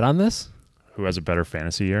make a bet on this? Who has a better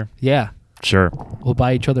fantasy year? Yeah. Sure. We'll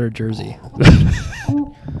buy each other a jersey.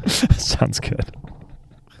 Sounds good.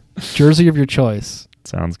 Jersey of your choice.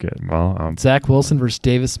 Sounds good. Well, Zach Wilson versus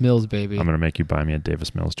Davis Mills, baby. I'm going to make you buy me a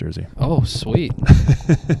Davis Mills jersey. Oh, sweet.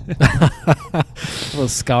 We'll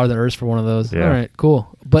scour the earth for one of those. Yeah. All right,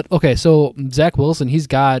 cool. But, okay, so Zach Wilson, he's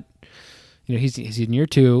got, he's in year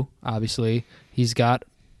 2, obviously. He's got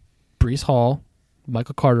Breece Hall,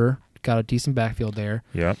 Michael Carter, got a decent backfield there.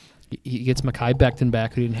 Yep. He gets Mekhi Becton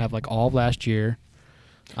back, who didn't have like all of last year.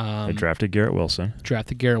 They drafted Garrett Wilson.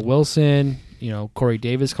 Corey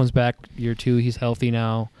Davis comes back year 2. He's healthy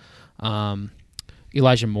now.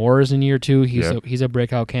 Elijah Moore is in year 2. He's a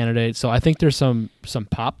breakout candidate. So I think there's some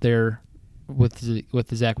pop there with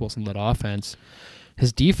the Zach Wilson led offense.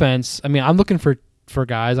 His defense. I mean, I'm looking for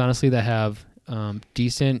guys honestly that have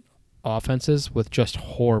decent offenses with just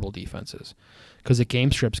horrible defenses, because the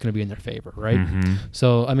game strip's going to be in their favor, right? Mm-hmm.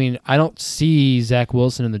 So, I mean, I don't see Zach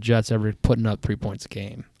Wilson and the Jets ever putting up 3 points a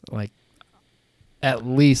game. Like, at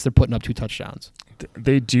least they're putting up 2 touchdowns.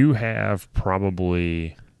 They do have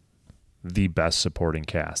probably the best supporting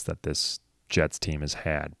cast that this Jets team has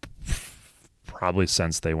had, probably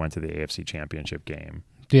since they went to the AFC Championship game.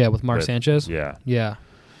 Yeah, with Mark Sanchez? Yeah. Yeah.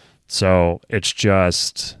 So, it's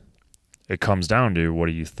just, it comes down to, what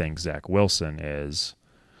do you think Zach Wilson is?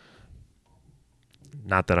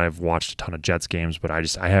 Not that I've watched a ton of Jets games, but I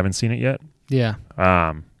haven't seen it yet. Yeah.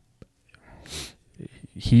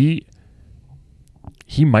 He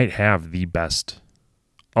might have the best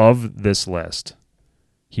of this list.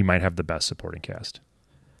 He might have the best supporting cast.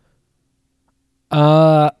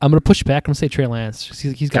 I'm going to push back. I'm going to say Trey Lance.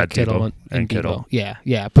 He's got Kittle and Kittle. Debo.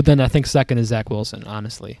 Yeah. But then I think second is Zach Wilson,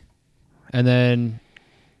 honestly. And then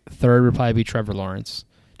third would probably be Trevor Lawrence,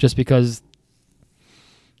 just because,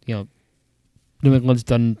 New England's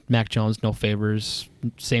done Mac Jones no favors.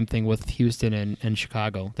 Same thing with Houston and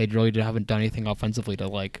Chicago. They really haven't done anything offensively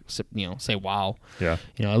to say wow. Yeah.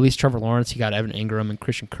 At least Trevor Lawrence, he got Evan Ingram and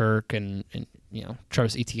Christian Kirk, and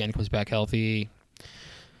Travis Etienne comes back healthy.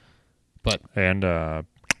 And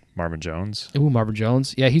Marvin Jones. Ooh, Marvin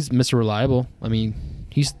Jones. Yeah, he's Mr. Reliable. I mean,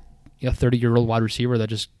 he's a 30-year-old wide receiver that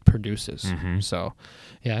just produces. Mm-hmm. So,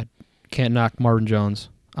 yeah, can't knock Marvin Jones.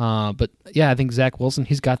 But yeah, I think Zach Wilson,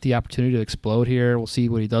 he's got the opportunity to explode here. We'll see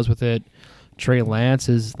what he does with it. Trey Lance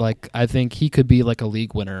is I think he could be like a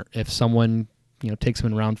league winner if someone, takes him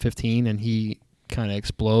in round 15 and he kind of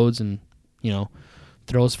explodes and,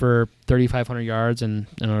 throws for 3,500 yards and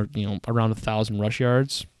around 1,000 rush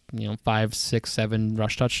yards, 5, 6, 7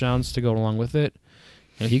 rush touchdowns to go along with it.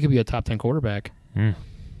 He could be a top 10 quarterback.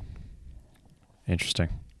 Interesting.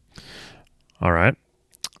 All right.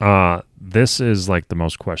 this is like the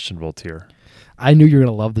most questionable tier. I knew you were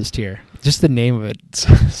going to love this tier. Just the name of it.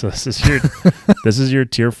 So this is your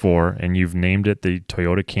tier 4, and you've named it the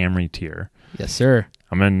Toyota Camry tier. Yes, sir.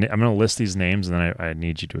 I'm gonna list these names, and then I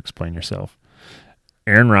need you to explain yourself.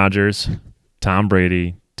 Aaron Rodgers, Tom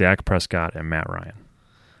Brady, Dak Prescott, and Matt Ryan.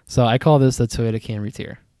 So I call this the Toyota Camry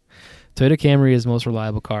tier. Toyota Camry is the most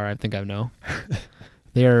reliable car I think I know.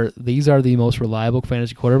 These are the most reliable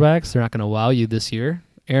fantasy quarterbacks. They're not going to wow you this year.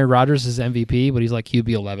 Aaron Rodgers is MVP, but he's like QB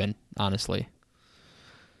 11, honestly.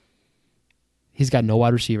 He's got no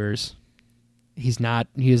wide receivers. He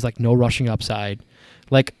has like no rushing upside.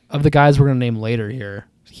 Like, of the guys we're going to name later here,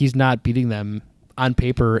 he's not beating them on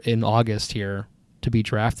paper in August here to be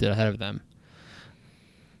drafted ahead of them.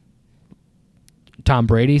 Tom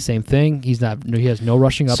Brady, same thing. He has no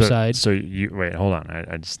rushing upside. So you wait, hold on.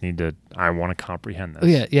 I want to comprehend this.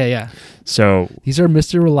 Oh, yeah. So these are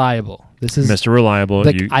Mr. Reliable. This is Mr. Reliable.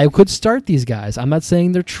 Like, I could start these guys. I'm not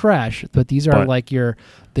saying they're trash, but these are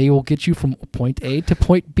they will get you from point A to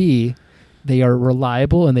point B. They are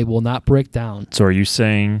reliable and they will not break down. So are you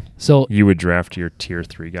saying you would draft your tier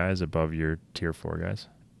 3 guys above your tier 4 guys?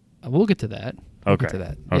 We'll get to that. Okay.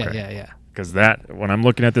 Okay. Yeah. Because when I'm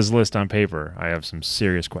looking at this list on paper, I have some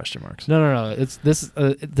serious question marks. No. It's this.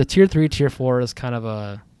 The tier 3, tier 4 is kind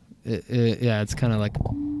of it's kind of like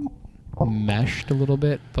meshed a little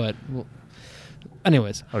bit. But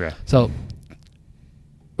anyways. Okay. So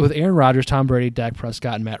with Aaron Rodgers, Tom Brady, Dak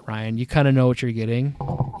Prescott, and Matt Ryan, you kind of know what you're getting.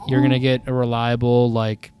 You're going to get a reliable,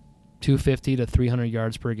 like, 250 to 300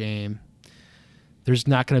 yards per game. There's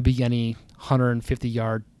not going to be any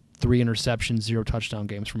 150-yard, 3 interceptions, 0 touchdown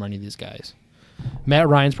games from any of these guys. Matt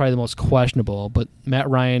Ryan's probably the most questionable, but Matt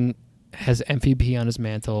Ryan has MVP on his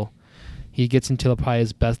mantle. He gets into probably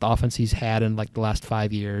his best offense he's had in, like, the last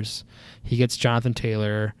 5 years. He gets Jonathan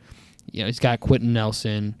Taylor. He's got Quentin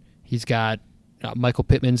Nelson. He's got Michael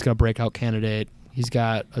Pittman's going to breakout candidate. He's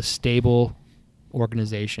got a stable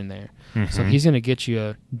organization there. Mm-hmm. So he's going to get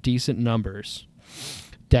you decent numbers.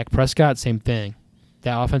 Dak Prescott, same thing.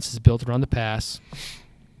 That offense is built around the pass.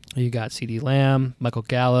 You got CeeDee Lamb, Michael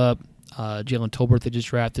Gallup, Jalen Tolbert they just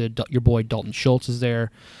drafted. Your boy Dalton Schultz is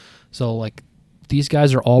there. So, like, these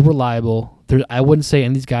guys are all reliable. I wouldn't say any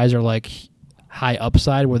of these guys are, like, high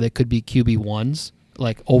upside where they could be QB1s,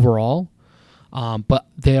 like, overall. But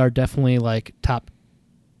they are definitely, like, top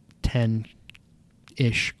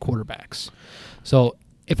 10-ish quarterbacks. So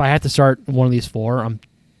if I had to start one of these 4,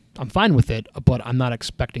 I'm fine with it, but I'm not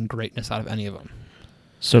expecting greatness out of any of them.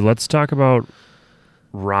 So let's talk about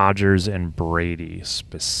Rodgers and Brady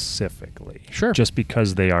specifically. Sure. Just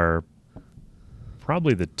because they are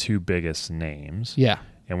probably the 2 biggest names. Yeah.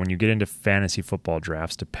 And when you get into fantasy football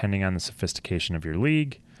drafts, depending on the sophistication of your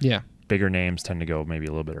league, bigger names tend to go maybe a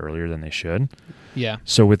little bit earlier than they should. Yeah.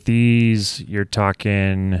 So with these, you're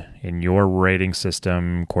talking in your rating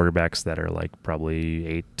system, quarterbacks that are like probably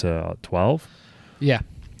 8 to 12. Yeah.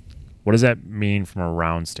 What does that mean from a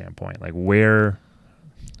round standpoint? Like, where,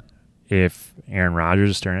 if Aaron Rodgers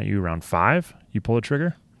is staring at you around 5, you pull the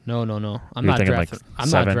trigger? No. I'm not drafting. Like I'm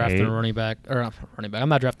 7, not drafting 8? a running back. I'm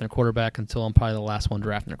not drafting a quarterback until I'm probably the last one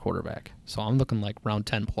drafting a quarterback. So I'm looking like round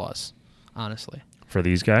 10 plus, honestly. For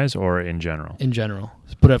these guys or in general? In general.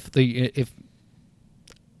 But if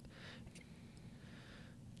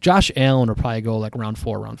Josh Allen would probably go like round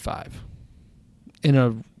 4, round 5 in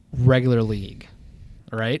a regular league,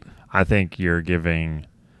 right? I think you're giving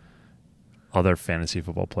other fantasy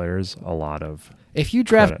football players a lot of If you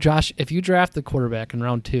draft credit. If you draft the quarterback in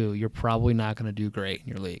round 2, you're probably not going to do great in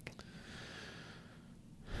your league.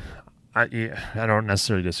 I don't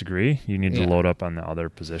necessarily disagree. You need to load up on the other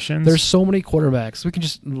positions. There's so many quarterbacks. We can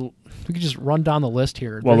just run down the list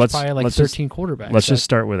here. Well, There's probably like 13 quarterbacks. Let's just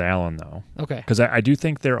start with Allen, though. Okay. Because I do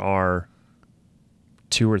think there are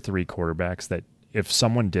 2 or 3 quarterbacks that if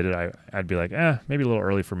someone did it, I'd be like, maybe a little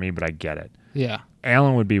early for me, but I get it. Yeah.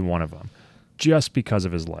 Allen would be one of them, just because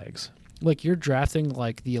of his legs. Like, you're drafting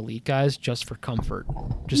like the elite guys just for comfort.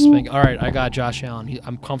 Just think, all right, I got Josh Allen.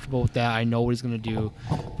 I'm comfortable with that. I know what he's going to do.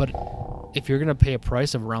 But if you're going to pay a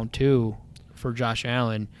price of round 2 for Josh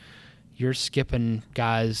Allen, you're skipping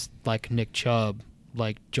guys like Nick Chubb,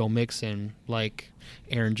 like Joe Mixon, like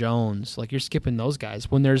Aaron Jones. Like, you're skipping those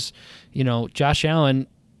guys. When there's, Josh Allen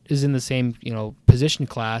is in the same, position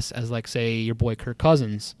class as, like, say, your boy Kirk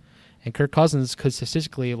Cousins. And Kirk Cousins could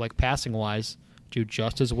statistically, like, passing-wise, do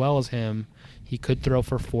just as well as him. He could throw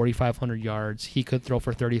for 4,500 yards. He could throw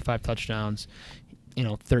for 35 touchdowns,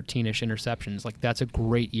 13-ish interceptions. Like, that's a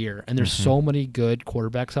great year. And there's so many good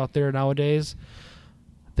quarterbacks out there nowadays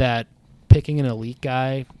that picking an elite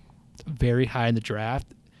guy very high in the draft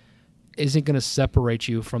isn't going to separate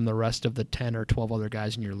you from the rest of the 10 or 12 other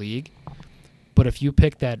guys in your league. But if you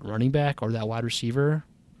pick that running back or that wide receiver,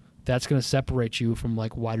 that's going to separate you from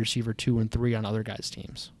like wide receiver 2 and 3 on other guys'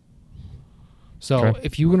 teams. So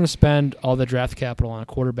if you're going to spend all the draft capital on a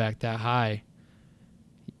quarterback that high,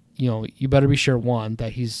 you better be sure, one,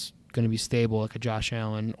 that he's going to be stable like a Josh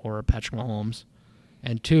Allen or a Patrick Mahomes,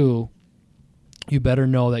 and two, you better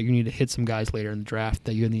know that you need to hit some guys later in the draft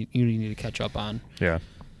that you need to catch up on. Yeah.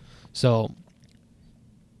 So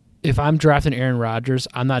if I'm drafting Aaron Rodgers,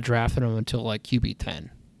 I'm not drafting him until like QB 10,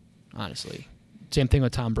 honestly. Same thing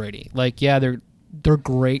with Tom Brady. Like, yeah, they're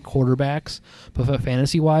great quarterbacks, but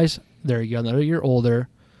fantasy-wise, they're another year older.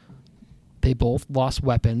 They both lost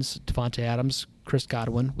weapons. Devontae Adams, Chris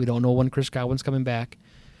Godwin. We don't know when Chris Godwin's coming back.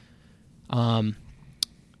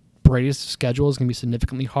 Brady's schedule is going to be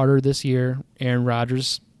significantly harder this year. Aaron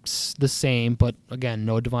Rodgers, the same, but again,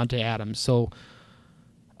 no Devontae Adams. So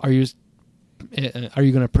are you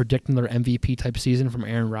going to predict another MVP type season from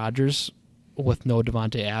Aaron Rodgers with no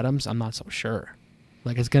Devontae Adams? I'm not so sure.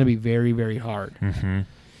 Like, it's going to be very, very hard. Mm-hmm.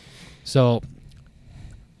 So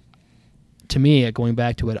to me, going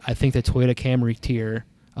back to it, I think the Toyota Camry tier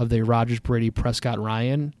of the Rodgers, Brady, Prescott,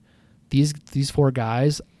 Ryan, these 4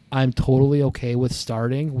 guys, I'm totally okay with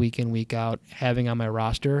starting week in, week out, having on my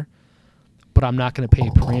roster, but I'm not going to pay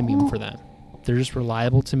a premium for them. They're just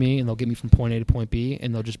reliable to me, and they'll get me from point A to point B,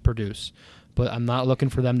 and they'll just produce. But I'm not looking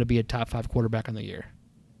for them to be a top 5 quarterback on the year.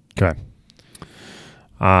 Okay.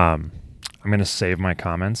 I'm going to save my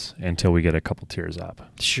comments until we get a couple tiers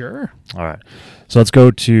up. Sure. All right. So let's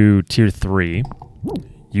go to tier 3.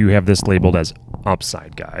 You have this labeled as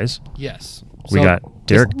upside guys. Yes. We got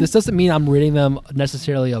Derek. This doesn't mean I'm rating them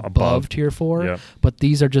necessarily above tier 4, yep. But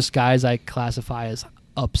these are just guys I classify as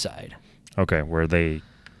upside. Okay, where they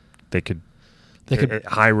could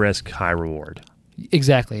high risk, high reward.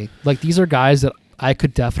 Exactly. Like, these are guys that I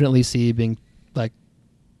could definitely see being like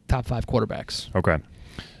top 5 quarterbacks. Okay.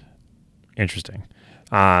 Interesting.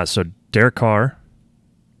 So Derek Carr,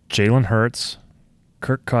 Jalen Hurts,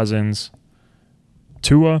 Kirk Cousins,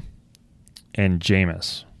 Tua, and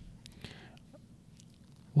Jameis.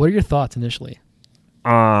 What are your thoughts initially?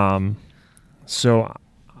 So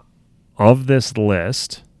of this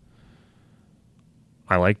list,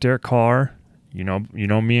 I like Derek Carr. You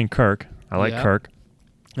know me and Kirk. I like Kirk.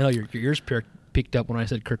 I know your ears peaked up when I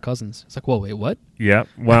said Kirk Cousins. It's like, whoa, wait, what? Yeah.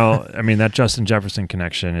 Well, I mean, that Justin Jefferson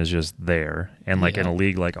connection is just there. And like in a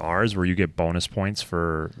league like ours where you get bonus points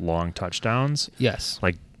for long touchdowns. Yes.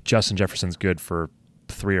 Like Justin Jefferson's good for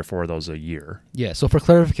 3 or 4 of those a year. Yeah. So for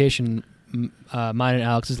clarification, mine and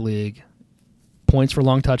Alex's league, points for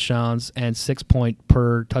long touchdowns and 6 point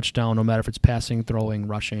per touchdown, no matter if it's passing, throwing,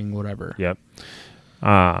 rushing, whatever. Yep.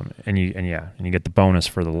 And you get the bonus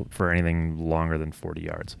for anything longer than 40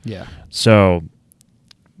 yards. Yeah. So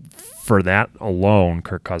for that alone,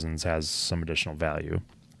 Kirk Cousins has some additional value.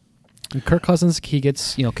 And Kirk Cousins, he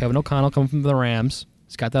gets Kevin O'Connell coming from the Rams.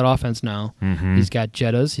 He's got that offense now. Mm-hmm. He's got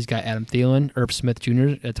Jettas. He's got Adam Thielen, Irv Smith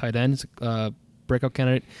Jr. at tight end, breakout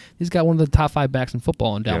candidate. He's got one of the top 5 backs in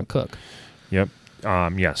football in Dalvin Cook. Yep.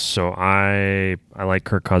 Yes. So I like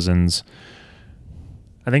Kirk Cousins.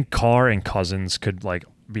 I think Carr and Cousins could like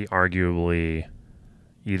be arguably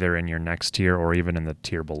either in your next tier or even in the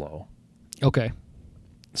tier below. Okay.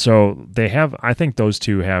 So I think those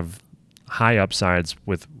two have high upsides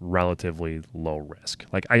with relatively low risk.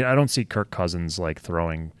 Like I don't see Kirk Cousins like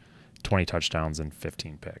throwing 20 touchdowns and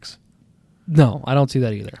 15 picks. No, I don't see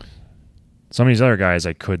that either. Some of these other guys,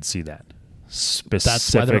 I could see that.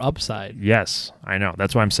 That's why they're upside. Yes, I know.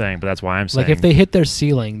 That's what I'm saying, but that's why I'm saying. Like, if they hit their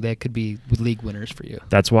ceiling, they could be league winners for you.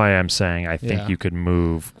 That's why I'm saying I think you could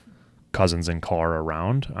move Cousins and Carr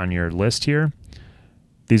around on your list here.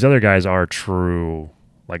 These other guys are true,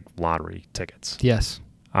 like, lottery tickets. Yes.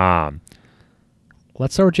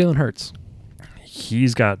 Let's start with Jalen Hurts.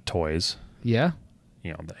 He's got toys. Yeah.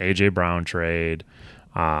 The A.J. Brown trade,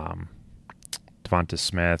 Devonta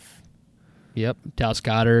Smith. Yep, Dallas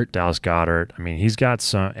Goedert. I mean, he's got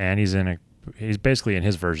some, and he's basically in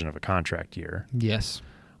his version of a contract year. Yes.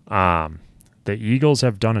 The Eagles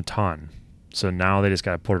have done a ton, so now they just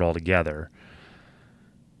got to put it all together.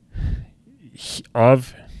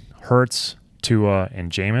 Of Hurts, Tua,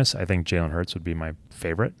 and Jameis, I think Jalen Hurts would be my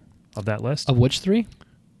favorite of that list. Of which 3?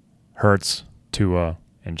 Hurts, Tua,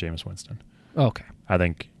 and Jameis Winston. Okay. I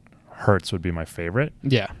think Hurts would be my favorite.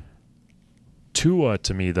 Yeah. Tua,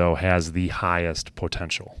 to me, though, has the highest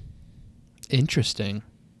potential. Interesting.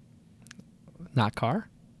 Not Carr?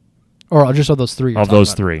 Or just of those 3? Of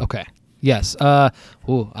those 3. Okay. Yes.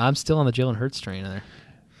 I'm still on the Jalen Hurts train there.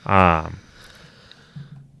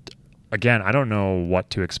 again, I don't know what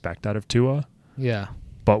to expect out of Tua, Yeah.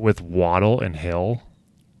 but with Waddle and Hill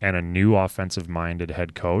and a new offensive-minded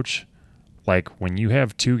head coach, like when you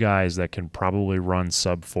have two guys that can probably run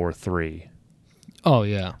sub 4.3, Oh,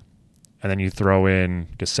 yeah. and then you throw in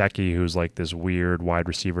Gesicki, who's like this weird wide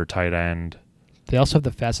receiver tight end. They also have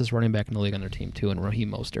the fastest running back in the league on their team, too, and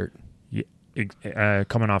Raheem Mostert.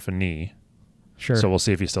 Coming off a knee. Sure. So we'll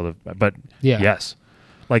see if he's still – but yeah. yes.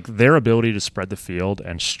 Like their ability to spread the field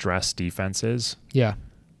and stress defenses Yeah.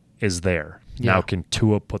 is there. Yeah. Now, can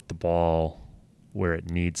Tua put the ball where it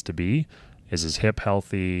needs to be? Is his hip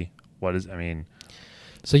healthy?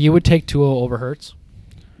 So you would take Tua over Hurts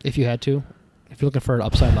if you had to? If you're looking for an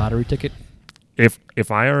upside lottery ticket? If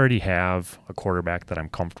I already have a quarterback that I'm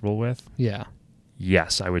comfortable with, Yeah.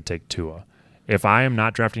 yes, I would take Tua. If I am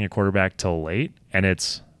not drafting a quarterback till late and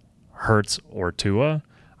it's Hurts or Tua,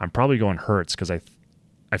 I'm probably going Hurts because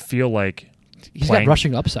I feel like he's got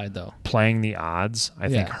rushing upside though. Playing the odds, I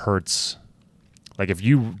think Hurts. Like if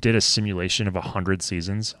you did a simulation of 100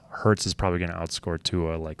 seasons, Hurts is probably going to outscore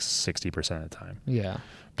Tua like 60% of the time. Yeah.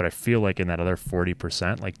 But I feel like in that other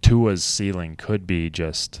 40%, like Tua's ceiling could be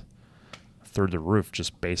just through the roof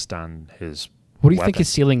just based on his What do you weapon. think his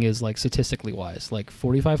ceiling is, like, statistically wise? Like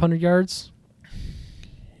 4,500 yards?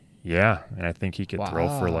 Yeah, and I think he could throw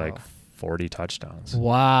for like 40 touchdowns.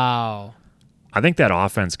 Wow. I think that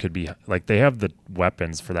offense could be like they have the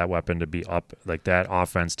weapons for that weapon to be up, like that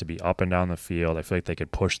offense to be up and down the field. I feel like they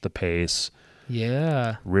could push the pace.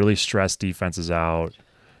 Yeah. Really stress defenses out.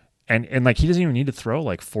 And like he doesn't even need to throw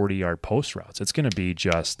like 40-yard post routes. It's going to be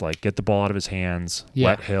just like get the ball out of his hands,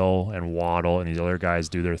 let Hill and Waddle and these other guys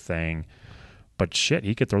do their thing. But shit,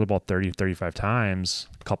 he could throw the ball 30, 35 times,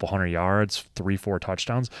 a couple 100 yards, 3-4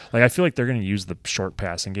 touchdowns. Like I feel like they're going to use the short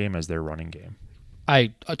passing game as their running game.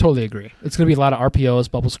 I totally agree. It's going to be a lot of RPOs,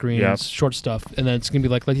 bubble screens, short stuff, and then it's going to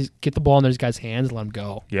be like, let's get the ball in these guys' hands and let them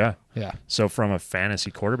go. Yeah. Yeah. So from a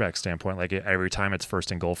fantasy quarterback standpoint, like every time it's first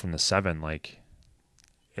and goal from the 7, like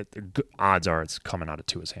odds are it's coming out of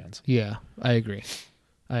Tua's hands. Yeah, I agree.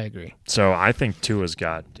 So I think Tua's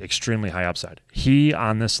got extremely high upside. He,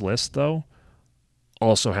 on this list, though,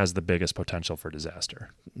 also has the biggest potential for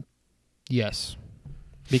disaster. Yes.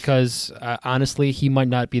 Because, honestly, he might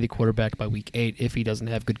not be the quarterback by week 8 if he doesn't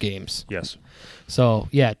have good games. Yes. So,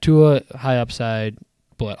 yeah, Tua, high upside,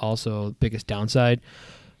 but also biggest downside.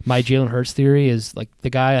 My Jalen Hurts theory is, like, the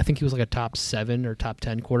guy, I think he was like a top 7 or top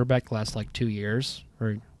 10 quarterback the last, like, 2 years,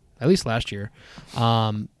 or at least last year.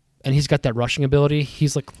 And he's got that rushing ability.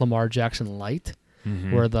 He's like Lamar Jackson light,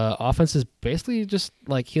 where the offense is basically just,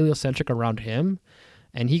 like, heliocentric around him,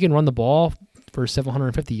 and he can run the ball for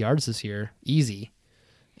 750 yards this year, easy.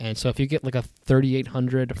 And so if you get like a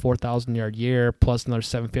 3,800 to 4,000 yard year plus another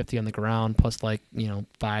 750 on the ground plus 5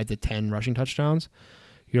 to 10 rushing touchdowns,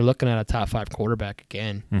 you're looking at a top 5 quarterback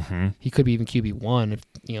again. Mm-hmm. He could be even QB1 if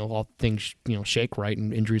all things shake right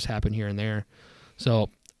and injuries happen here and there. So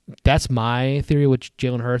that's my theory with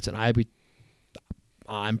Jalen Hurts, and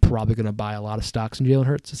I'm probably going to buy a lot of stocks in Jalen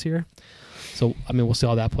Hurts this year. So we'll see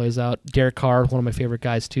how that plays out. Derek Carr, one of my favorite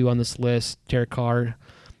guys too on this list. Derek Carr.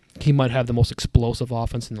 He might have the most explosive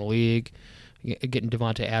offense in the league. Getting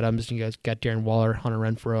Devontae Adams, you guys got Darren Waller, Hunter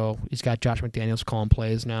Renfrow. He's got Josh McDaniels calling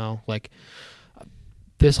plays now. Like,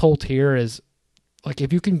 this whole tier is, like,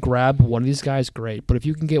 if you can grab one of these guys, great. But if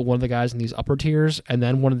you can get one of the guys in these upper tiers and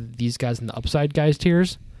then one of these guys in the upside guys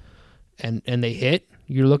tiers, and they hit,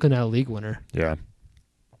 you're looking at a league winner. Yeah.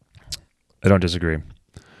 I don't disagree.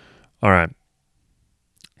 All right.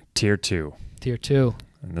 Tier 2. Tier 2.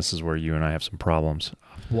 And this is where you and I have some problems.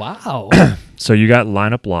 Wow. So you got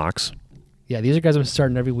lineup locks. Yeah, these are guys I'm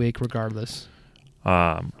starting every week regardless.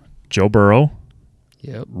 Joe Burrow.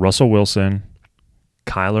 Yep. Russell Wilson.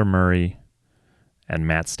 Kyler Murray. And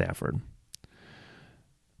Matt Stafford.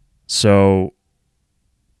 So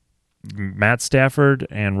Matt Stafford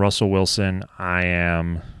and Russell Wilson, I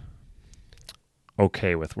am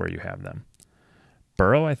okay with where you have them.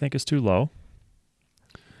 Burrow, I think, is too low.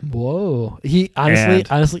 Whoa. He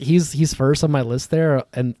honestly he's first on my list there,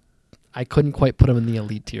 and I couldn't quite put him in the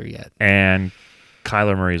elite tier yet. And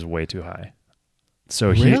Kyler Murray is way too high. So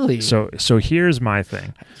really? So here's my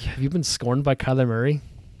thing. Have you been scorned by Kyler Murray?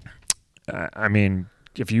 I mean,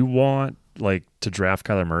 if you want to draft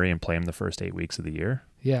Kyler Murray and play him the first 8 weeks of the year,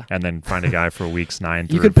 yeah, and then find a guy for weeks 9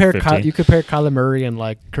 through you could pair 15. You could pair Kyler Murray and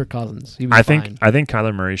Kirk Cousins. I think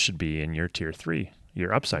Kyler Murray should be in your tier 3.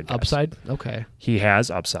 Your upside guys. Upside? Okay. He has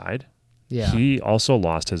upside. Yeah. He also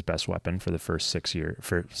lost his best weapon for the first 6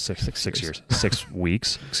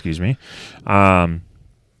 weeks, excuse me. And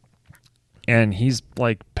he's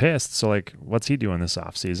pissed. So what's he doing this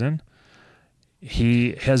offseason?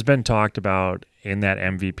 He has been talked about in that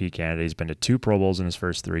MVP candidate. He's been to 2 Pro Bowls in his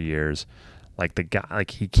first 3 years. Like the guy,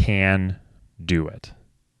 like he can do it.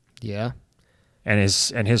 Yeah. And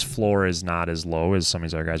his floor is not as low as some of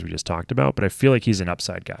these other guys we just talked about, but I feel like he's an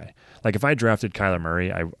upside guy. Like if I drafted Kyler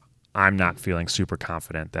Murray, I'm not feeling super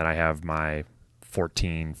confident that I have my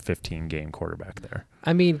 14, 15 game quarterback there.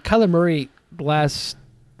 I mean, Kyler Murray last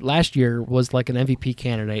year was like an MVP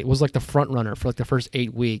candidate. It was like the front runner for like the first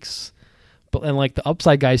 8 weeks. But and like the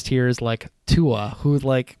upside guys tier is like Tua, who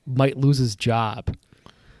like might lose his job.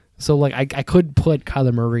 So like I could put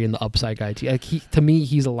Kyler Murray in the upside guy tier. Like to me,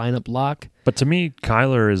 he's a lineup lock. But to me,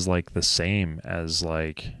 Kyler is like the same as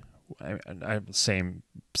like the same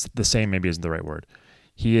maybe isn't the right word.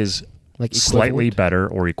 He is like slightly better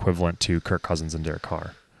or equivalent to Kirk Cousins and Derek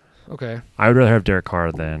Carr. Okay. I would rather have Derek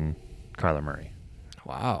Carr than Kyler Murray.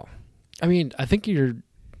 Wow. I mean, I think you're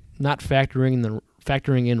not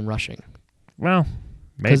factoring in rushing. Well,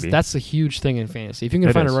 maybe. Because that's a huge thing in fantasy. If you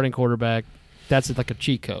can find a running quarterback, that's like a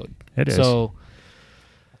cheat code. It is. So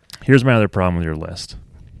here's my other problem with your list.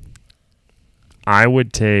 I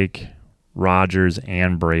would take Rodgers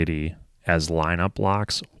and Brady as lineup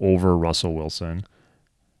locks over Russell Wilson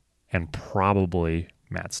and probably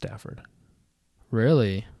Matt Stafford.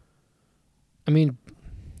 Really? I mean,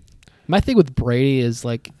 my thing with Brady is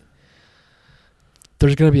like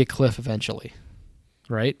there's going to be a cliff eventually,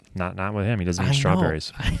 right? Not with him. He doesn't eat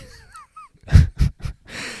strawberries.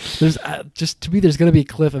 There's just to me, there's going to be a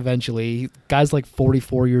cliff eventually. Guy's like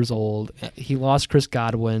 44 years old. He lost Chris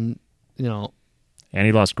Godwin, and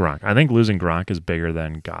he lost Gronk. I think losing Gronk is bigger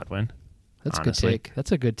than Godwin. That's honestly. A good take.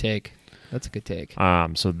 That's a good take. That's a good take.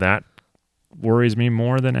 So that worries me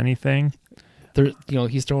more than anything. There,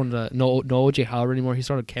 he's throwing no O.J. Howard anymore. He's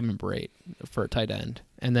throwing Cameron Brate for a tight end,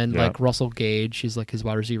 and then like Russell Gage, he's like his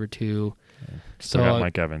wide receiver too. Still got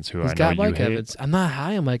Mike Evans, who I know you hate. Evans. I'm not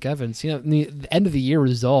high on Mike Evans. In the end of the year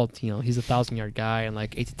result, he's a 1,000-yard guy and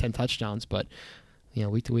like 8 to 10 touchdowns, but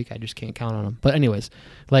week to week I just can't count on him. But anyways,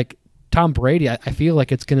 like Tom Brady, I feel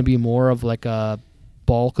like it's going to be more of like a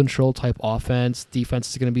ball control type offense. Defense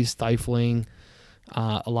is going to be stifling.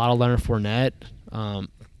 A lot of Leonard Fournette.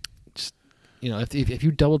 If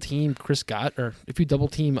you double team if you double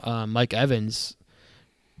team Mike Evans,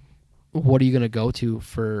 what are you going to go to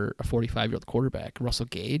for a 45-year-old quarterback? Russell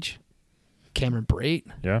Gage, Cameron Brate.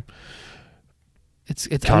 Yeah. It's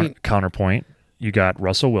counterpoint. You got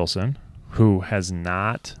Russell Wilson, who has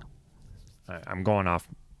not. I'm going off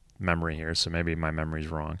memory here, so maybe my memory's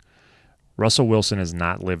wrong. Russell Wilson has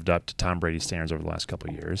not lived up to Tom Brady's standards over the last couple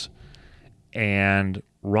of years, and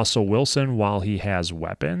Russell Wilson, while he has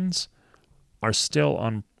weapons, are still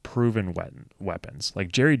unproven weapons.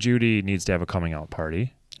 Like Jerry Jeudy needs to have a coming out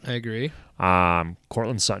party. I agree.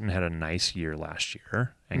 Cortland Sutton had a nice year last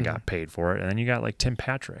year and got paid for it. And then you got like Tim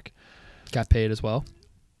Patrick. Got paid as well.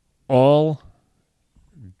 All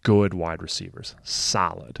good wide receivers.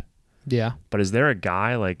 Solid. Yeah. But is there a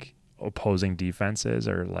guy like opposing defenses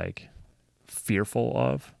are like fearful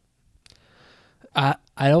of? I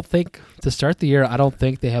don't think, to start the year, I don't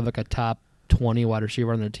think they have like a top 20 wide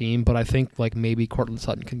receiver on their team, but I think like maybe Cortland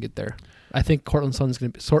Sutton can get there. I think Cortland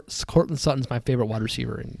Sutton's my favorite wide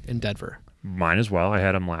receiver in Denver. Mine as well. I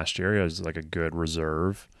had him last year. He was like a good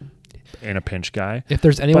reserve and a pinch guy. If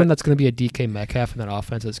there's anyone that's going to be a DK Metcalf in that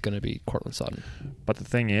offense, it's going to be Cortland Sutton. But the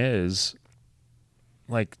thing is,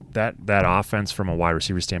 like that offense from a wide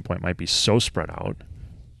receiver standpoint might be so spread out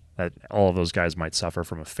that all of those guys might suffer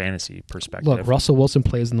from a fantasy perspective. Look, Russell Wilson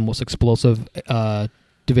plays in the most explosive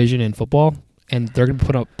division in football, and they're going to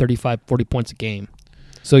put up 35, 40 points a game.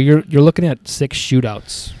 So you're looking at 6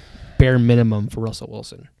 shootouts, bare minimum for Russell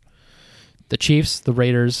Wilson. The Chiefs, the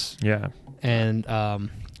Raiders, and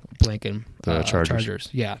blanking the Chargers.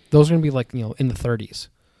 Yeah, those are going to be like in the 30s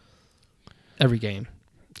every game.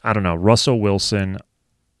 I don't know. Russell Wilson.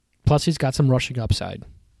 Plus, he's got some rushing upside.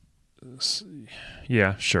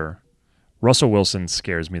 Yeah, sure. Russell Wilson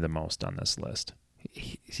scares me the most on this list.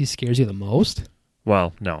 He scares you the most?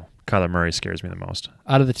 Well, no. Kyler Murray scares me the most.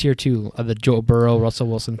 Out of the tier 2, of the Joe Burrow, Russell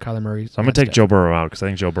Wilson, Kyler Murray. So I'm going to take Joe Burrow out because I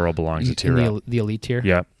think Joe Burrow belongs to tier in the elite tier?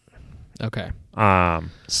 Yep. Okay.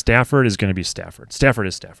 Stafford is going to be Stafford. Stafford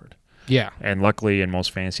is Stafford. Yeah. And luckily in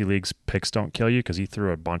most fantasy leagues, picks don't kill you because he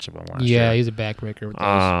threw a bunch of them last year. Yeah, he's a backbreaker with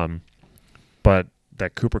those. But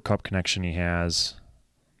that Cooper Kupp connection he has,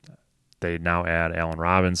 they now add Allen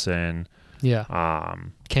Robinson. Yeah.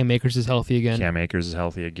 Cam Akers is healthy again.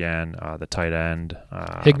 The tight end.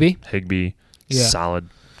 Higbee. Yeah. Solid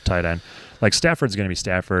tight end. Like Stafford's going to be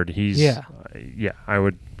Stafford. He's I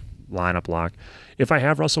would line up lock. If I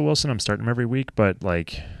have Russell Wilson, I'm starting him every week, but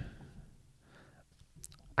like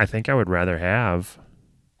I think I would rather have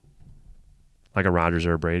like a Rodgers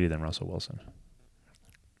or a Brady than Russell Wilson.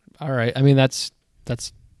 All right. I mean, that's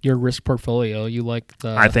your risk portfolio. You like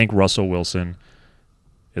the... I think Russell Wilson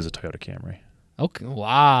is a Toyota Camry. Okay.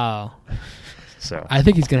 Wow. So I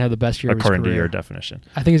think he's going to have the best year of his career. according to your definition.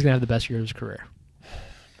 I think he's going to have the best year of his career.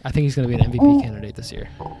 I think he's going to be an MVP candidate this year.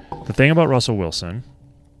 The thing about Russell Wilson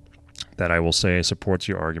that I will say supports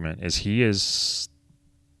your argument is he is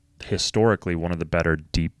historically one of the better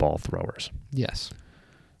deep ball throwers. Yes.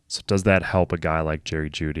 So does that help a guy like Jerry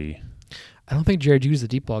Jeudy? I don't think Jerry Jeudy's the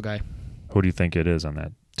deep ball guy. Who do you think it is on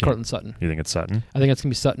that team? Cortland Sutton. You think it's Sutton? I think it's going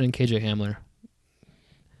to be Sutton and KJ Hamler.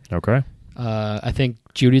 Okay. I think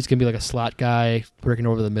Judy's going to be like a slot guy, working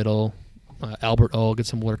over the middle. Albert O gets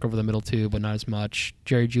some work over the middle too, but not as much.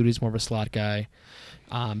 Jerry Judy's more of a slot guy.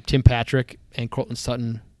 Tim Patrick and Cortland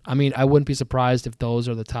Sutton. I mean, I wouldn't be surprised if those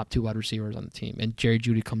are the top 2 wide receivers on the team, and Jerry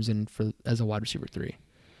Jeudy comes in as a wide receiver 3.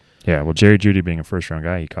 Yeah, well, Jerry Jeudy being a first-round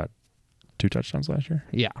guy, he caught 2 touchdowns last year.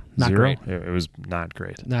 Yeah, not 0? great. It was not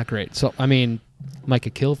great. Not great. So, I mean, Mike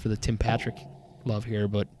could kill for the Tim Patrick love here,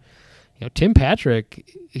 but Tim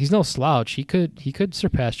Patrick, he's no slouch. He could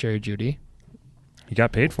surpass Jerry Jeudy. He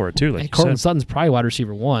got paid for it too, like and you Cortland said. Sutton's probably wide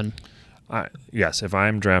receiver 1. Yes, if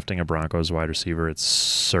I'm drafting a Broncos wide receiver, it's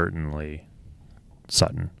certainly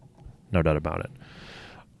Sutton, no doubt about it.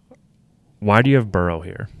 Why do you have Burrow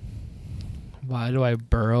here? Why do I have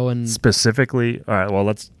Burrow and Specifically, all right, well,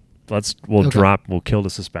 we'll kill the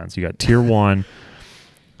suspense. You got tier 1.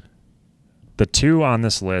 The 2 on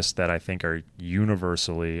this list that I think are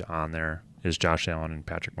universally on there is Josh Allen and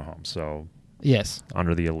Patrick Mahomes. So yes,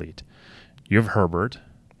 under the elite. You have Herbert,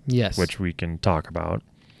 yes, which we can talk about.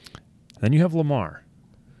 Then you have Lamar.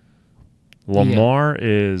 Lamar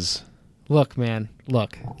is... Look, man,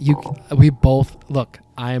 we both... Look,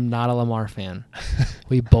 I am not a Lamar fan.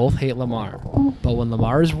 We both hate Lamar. But when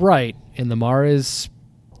Lamar is right, and Lamar is,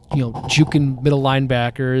 juking middle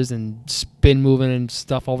linebackers and spin moving and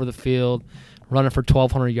stuff over the field, running for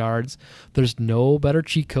 1,200 yards, there's no better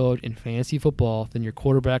cheat code in fantasy football than your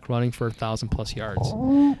quarterback running for 1,000+ yards.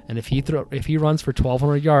 And if he runs for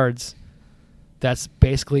 1,200 yards, that's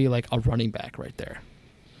basically like a running back right there.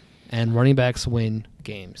 And running backs win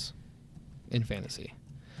games in fantasy.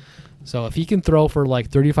 So if he can throw for like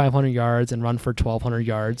 3,500 yards and run for 1,200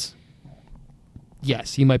 yards,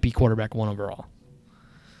 yes, he might be quarterback 1 overall.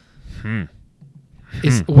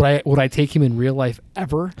 Would I take him in real life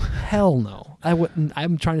ever? Hell no. I wouldn't.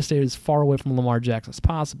 I'm trying to stay as far away from Lamar Jackson as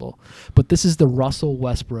possible. But this is the Russell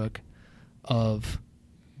Westbrook of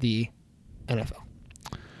the NFL.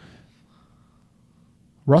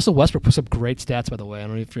 Russell Westbrook puts up great stats, by the way. I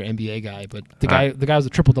don't know if you're an NBA guy, but the guy was a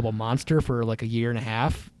triple-double monster for like a year and a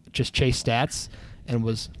half, just chased stats, and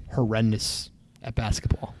was horrendous at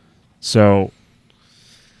basketball. So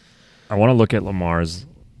I want to look at Lamar's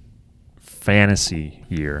fantasy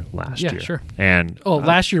year last year. Yeah, sure. And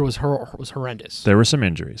last year was horrendous. There were some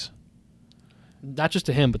injuries. Not just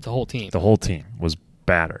to him, but the whole team. The whole team was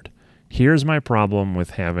battered. Here's my problem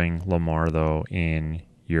with having Lamar, though, in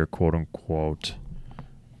your quote-unquote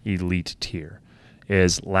elite tier,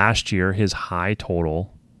 is last year his high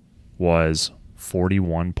total was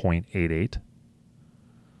 41.88.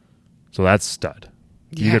 So that's stud.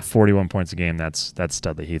 Yeah. You get 41 points a game, that's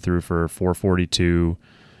studly. He threw for 442,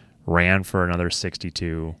 ran for another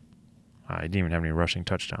 62. He didn't even have any rushing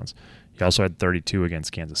touchdowns. He also had 32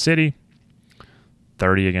 against Kansas City,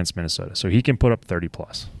 30 against Minnesota. So he can put up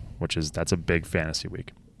 30+, that's a big fantasy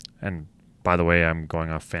week. And by the way, I'm going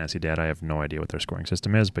off fantasy data. I have no idea what their scoring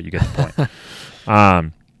system is, but you get the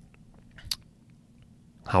point.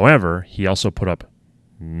 However, he also put up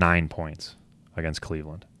 9 points against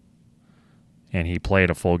Cleveland. And he played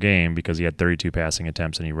a full game because he had 32 passing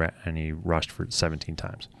attempts and he rushed for 17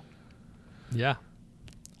 times. Yeah.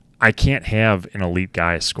 I can't have an elite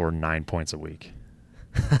guy score 9 points a week.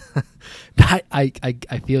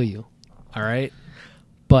 I feel you. All right.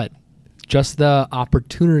 But just the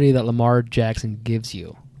opportunity that Lamar Jackson gives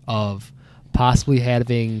you of possibly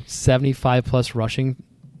having 75+ rushing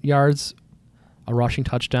yards, a rushing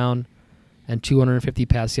touchdown, and 250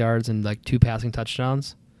 pass yards and like 2 passing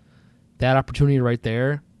touchdowns, that opportunity right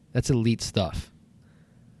there, that's elite stuff.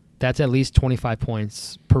 That's at least 25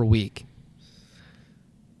 points per week.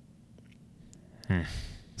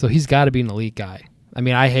 So he's got to be an elite guy. I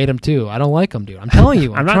mean, I hate him too. I don't like him, dude. I'm telling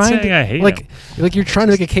you. I'm not saying I hate him. Like you're trying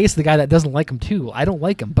to make a case of the guy that doesn't like him too. I don't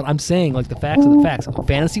like him, but I'm saying like the facts are the facts.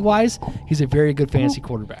 Fantasy-wise, he's a very good fantasy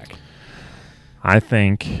quarterback. I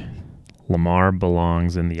think Lamar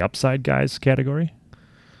belongs in the upside guys category.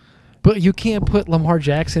 But you can't put Lamar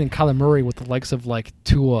Jackson and Kyler Murray with the likes of like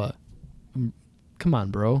Tua, Come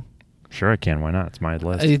on, bro. Sure, I can. Why not? It's my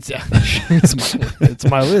list. It's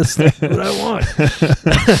my list. That's what I want.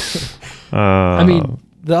 I mean,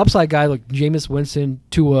 the upside guy, like Jameis Winston,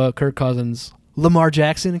 Tua, Kirk Cousins, Lamar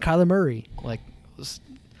Jackson, and Kyler Murray. Like,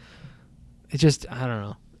 it just, I don't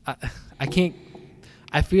know. I can't.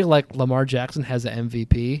 I feel like Lamar Jackson has an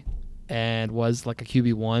MVP and was like a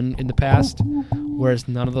QB1 in the past, whereas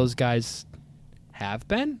none of those guys have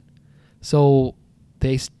been. So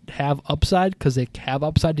they have upside because they have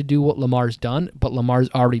upside to do what Lamar's done, but Lamar's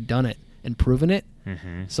already done it and proven it.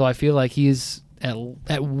 Mm-hmm. So I feel like he's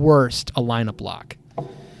at worst a lineup lock.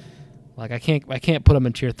 Like I can't put him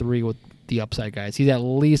in tier 3 with the upside guys. He's at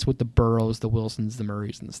least with the Burrows, the Wilsons, the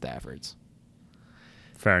Murrays, and the Staffords.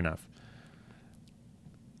 Fair enough.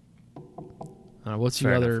 What's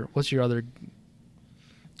your other?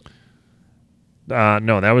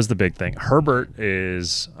 No, that was the big thing. Herbert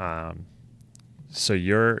is. So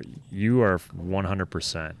you are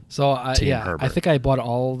 100%. So Herbert. I think I bought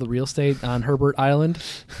all the real estate on Herbert Island.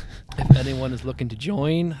 If anyone is looking to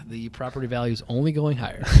join, the property value is only going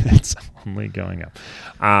higher. It's only going up.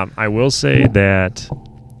 I will say that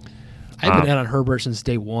I've been in on Herbert since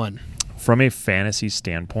day one. From a fantasy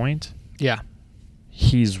standpoint, yeah,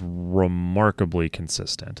 he's remarkably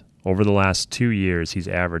consistent. Over the last 2 years, he's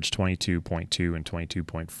averaged 22.2 and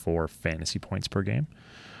 22.4 fantasy points per game.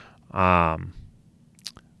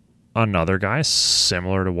 Another guy,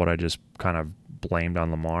 similar to what I just kind of blamed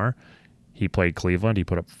on Lamar, he played Cleveland. He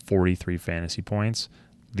put up 43 fantasy points.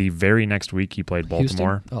 The very next week, he played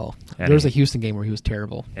Baltimore. Houston? Oh, there was a Houston game where he was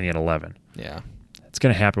terrible. And he had 11. Yeah. It's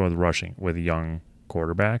going to happen with rushing, with young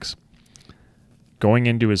quarterbacks. Going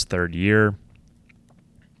into his third year,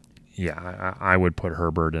 yeah, I would put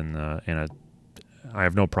Herbert in a. I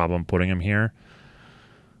have no problem putting him here.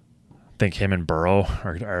 I think him and Burrow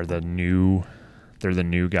are the new. They're the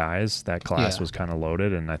new guys. That class was kind of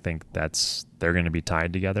loaded, and I think they're going to be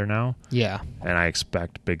tied together now. Yeah. And I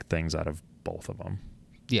expect big things out of both of them.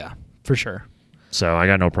 Yeah, for sure. So I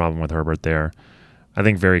got no problem with Herbert there. I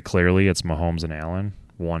think very clearly it's Mahomes and Allen,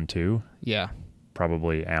 1-2. Yeah.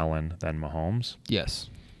 Probably Allen, then Mahomes.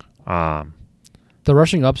 Yes. The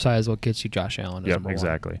rushing upside is what gets you Josh Allen. Yep,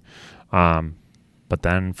 exactly. But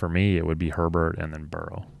then for me, it would be Herbert and then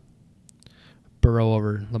Burrow. Burrow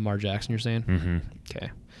over Lamar Jackson, you're saying? Mm-hmm. Okay.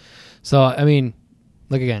 So, I mean,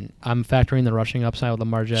 like again, I'm factoring the rushing upside with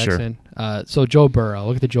Lamar Jackson. Sure. So Joe Burrow,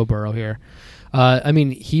 look at the Joe Burrow here. I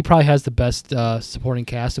mean, he probably has the best supporting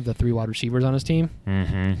cast of the 3 wide receivers on his team.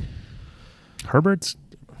 Mm-hmm.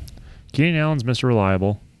 Keenan Allen's Mr.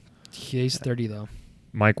 Reliable. He's 30, though.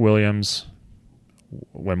 Mike Williams,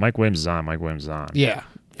 when Mike Williams is on, Mike Williams is on. Yeah,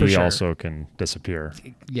 he also can disappear.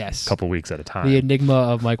 Yes. A couple weeks at a time. The enigma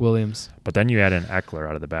of Mike Williams. But then you add in Eckler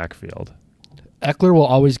out of the backfield. Eckler will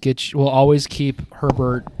always keep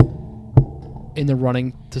Herbert in the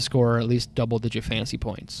running to score at least double-digit fantasy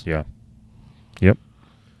points. Yeah. Yep.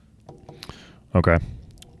 Okay.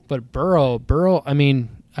 But Burrow, I mean,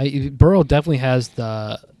 Burrow definitely has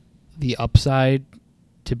the upside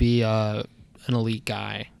to be an elite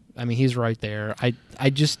guy. I mean, he's right there. I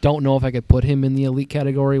just don't know if I could put him in the elite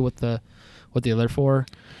category with the other 4,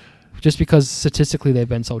 just because statistically they've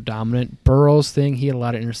been so dominant. Burrow's thing, he had a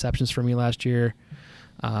lot of interceptions for me last year.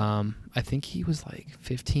 I think he was like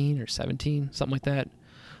 15 or 17, something like that.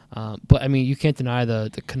 But I mean, you can't deny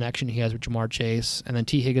the connection he has with Jamar Chase, and then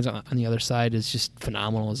T. Higgins on the other side is just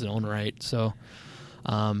phenomenal in his own right. So,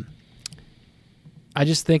 I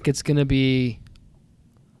just think it's going to be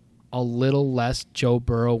a little less Joe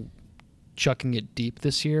Burrow chucking it deep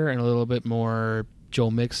this year and a little bit more Joe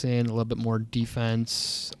Mixon, a little bit more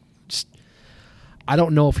defense. I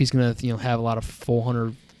don't know if he's going to have a lot of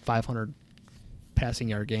 400, 500 passing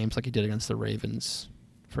yard games like he did against the Ravens,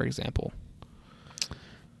 for example.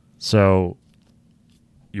 So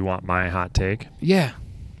you want my hot take? Yeah.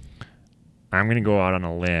 I'm going to go out on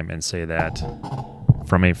a limb and say that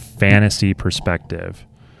from a fantasy perspective,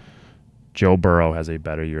 Joe Burrow has a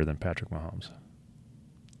better year than Patrick Mahomes.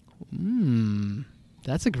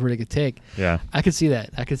 That's a really good take. Yeah. I could see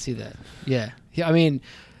that. Yeah. I mean,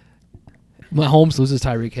 Mahomes loses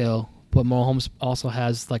Tyreek Hill, but Mahomes also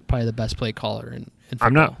has like probably the best play caller in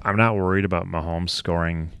football. I'm not worried about Mahomes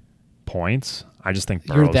scoring points. I just think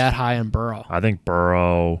you're that high on Burrow. I think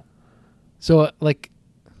Burrow. So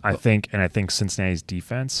I think Cincinnati's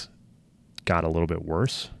defense got a little bit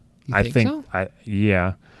worse. You think so?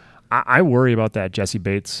 Yeah. I worry about that Jesse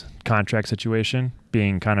Bates contract situation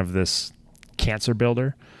being kind of this cancer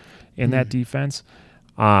builder in that defense.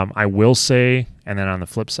 I will say, and then on the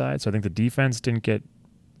flip side, so I think the defense didn't get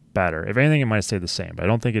better. If anything, it might have stayed the same, but I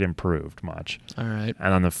don't think it improved much. All right.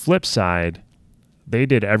 And on the flip side, they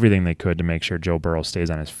did everything they could to make sure Joe Burrow stays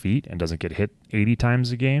on his feet and doesn't get hit 80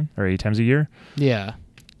 times a game or 80 times a year. Yeah.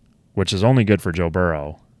 Which is only good for Joe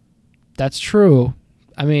Burrow. That's true.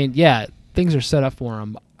 I mean, yeah, things are set up for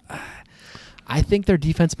him. I think their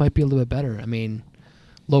defense might be a little bit better. I mean,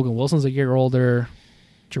 Logan Wilson's a year older.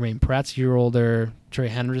 Jermaine Pratt's a year older. Trey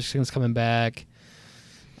Hendrickson's coming back.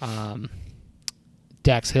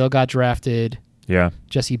 Dax Hill got drafted. Yeah.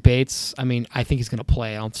 Jesse Bates, I mean, I think he's going to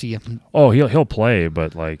play. I don't see him. Oh, he'll play,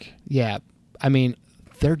 but like... Yeah. I mean,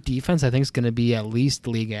 their defense, I think, is going to be at least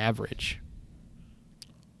league average.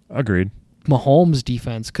 Agreed. Mahomes'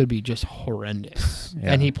 defense could be just horrendous.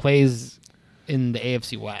 Yeah. And he plays in the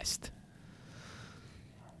AFC West.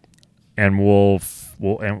 And we'll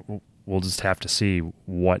just have to see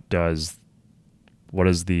what does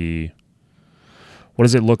it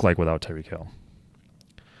look like without Tyreek Hill.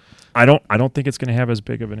 I don't think it's going to have as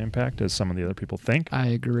big of an impact as some of the other people think. I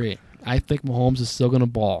agree. I think Mahomes is still going to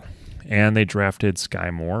ball. And they drafted Sky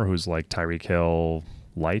Moore, who's like Tyreek Hill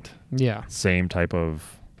light. Yeah. Same type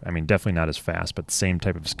of, I mean, definitely not as fast, but same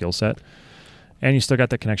type of skill set. And you still got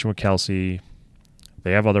that connection with Kelsey.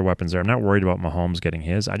 They have other weapons there. I'm not worried about Mahomes getting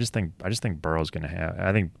his. I just think Burrow's going to have.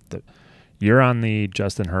 I think you're on the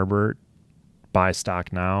Justin Herbert buy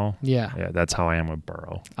stock now. Yeah. That's how I am with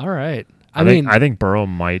Burrow. All right. I think Burrow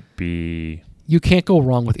might be. You can't go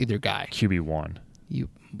wrong with either guy. QB1.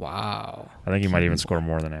 Wow. I think he might even score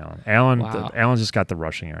more than Allen. Wow. Allen's just got the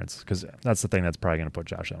rushing yards because that's the thing that's probably going to put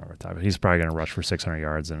Josh Allen over the top. He's probably going to rush for 600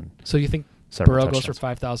 yards and. So you think Burrow goes for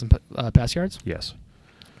 5,000 pass yards? Yes.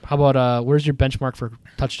 How about where's your benchmark for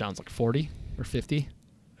touchdowns? Like 40 or 50?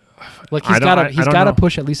 Like he's got to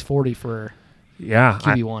push at least 40 for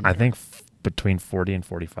QB1. I think between 40 and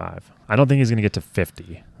 45. I don't think he's going to get to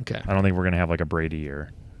 50. Okay. I don't think we're going to have like a Brady year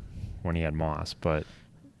when he had Moss, but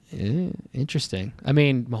interesting. I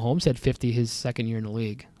mean, Mahomes had 50 his second year in the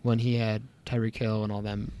league when he had Tyreek Hill and all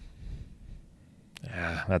them.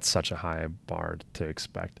 Yeah, that's such a high bar to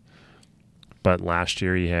expect. But last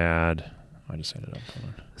year he had. I just ended up.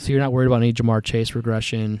 So you're not worried about any Jamar Chase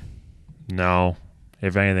regression? No.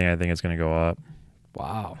 If anything, I think it's going to go up.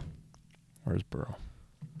 Wow. Where's Burrow?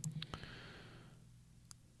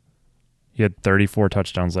 He had 34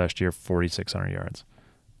 touchdowns last year, 4,600 yards.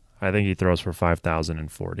 I think he throws for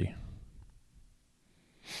 5,040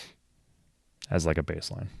 as like a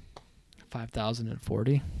baseline.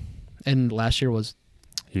 5,040? And last year was?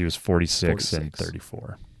 He was 46 and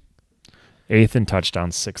 34. 8th in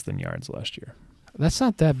touchdowns, 6th in yards last year. That's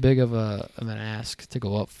not that big of an ask to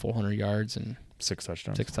go up 400 yards and 6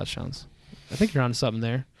 touchdowns. 6 touchdowns. I think you're onto something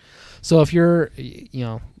there. So if you're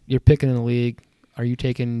picking in the league, are you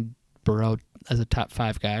taking Burrow as a top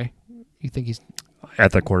 5 guy? You think he's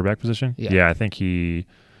at the quarterback position? Yeah, I think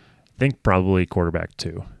probably quarterback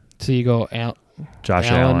 2. So you go Josh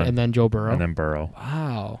Allen and then Joe Burrow. And then Burrow.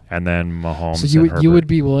 Wow. And then Mahomes. So you would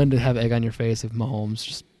be willing to have egg on your face if Mahomes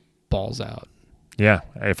just balls out. Yeah.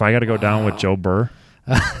 If I got to go down with Joe Burr,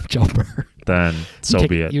 then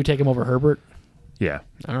be it. You take him over Herbert? Yeah.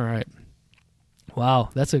 All right. Wow,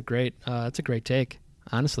 that's a great take,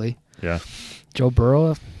 honestly. Yeah. Joe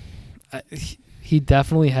Burrow, he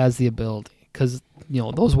definitely has the ability because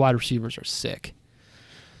those wide receivers are sick.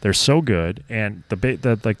 They're so good, and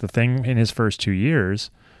the thing in his first 2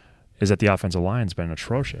 years is that the offensive line's been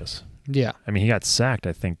atrocious. Yeah. I mean, he got sacked,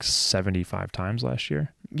 I think, 75 times last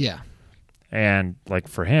year. Yeah. And like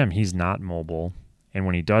for him, he's not mobile, and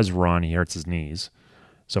when he does run, he hurts his knees.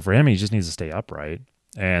 So for him, he just needs to stay upright.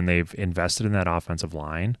 And they've invested in that offensive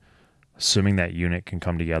line, assuming that unit can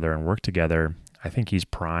come together and work together. I think he's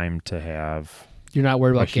primed to have. You're not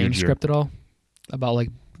worried about game script at all? About like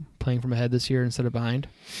playing from ahead this year instead of behind?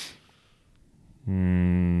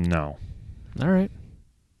 No. All right.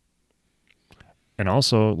 And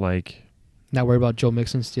also, like, not worried about Joe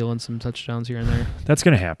Mixon stealing some touchdowns here and there? That's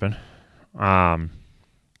going to happen.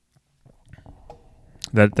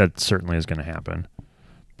 That certainly is going to happen.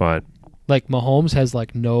 But like Mahomes has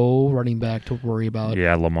like no running back to worry about.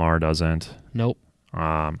 Yeah, Lamar doesn't. Nope.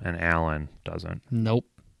 And Allen doesn't. Nope.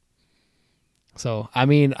 So, I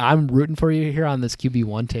mean, I'm rooting for you here on this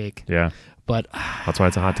QB1 take. Yeah. But that's why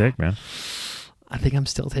it's a hot take, man. I'm going to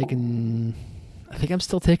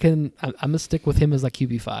stick with him as like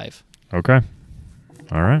QB5. Okay.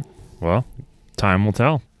 All right. Well, time will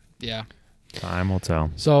tell. Yeah. Time will tell.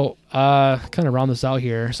 So, kind of round this out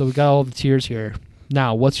here. So we got all the tiers here.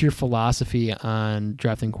 Now, what's your philosophy on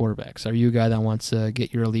drafting quarterbacks? Are you a guy that wants to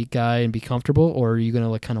get your elite guy and be comfortable, or are you going to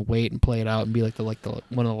like kind of wait and play it out and be like the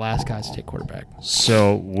one of the last guys to take quarterback?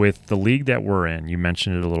 So with the league that we're in, you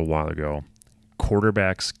mentioned it a little while ago,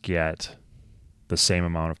 quarterbacks get the same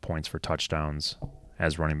amount of points for touchdowns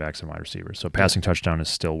as running backs and wide receivers. So passing touchdown is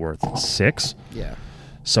still worth 6. Yeah.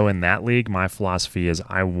 So in that league, my philosophy is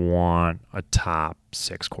I want a top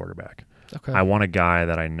 6 quarterback. Okay. I want a guy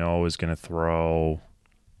that I know is going to throw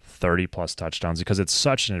 30-plus touchdowns because it's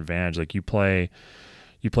such an advantage. Like you play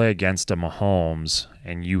against a Mahomes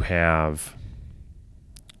and you have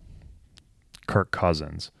Kirk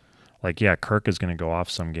Cousins. Like, yeah, Kirk is going to go off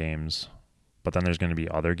some games, but then there's going to be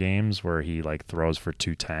other games where he like throws for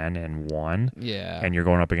 210 and 1. Yeah. And you're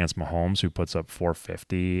going up against Mahomes who puts up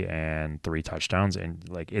 450 and 3 touchdowns, and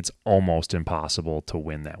like it's almost impossible to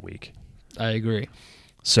win that week. I agree.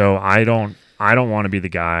 So I don't want to be the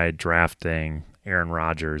guy drafting Aaron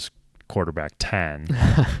Rodgers quarterback 10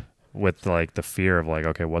 with like the fear of like,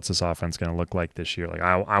 okay, what's this offense going to look like this year? Like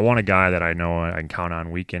I want a guy that I know I can count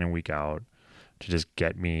on week in and week out to just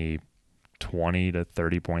get me 20 to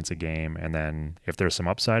 30 points a game, and then if there's some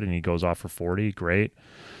upside and he goes off for 40, great.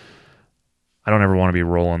 I don't ever want to be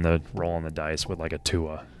rolling the dice with like a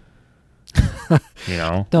Tua. You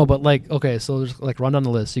know? No, but like, okay, so there's like run down the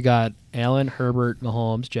list. You got Allen, Herbert,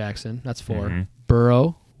 Mahomes, Jackson. That's 4. Mm-hmm.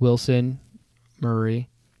 Burrow, Wilson, Murray,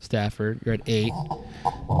 Stafford. You're at 8.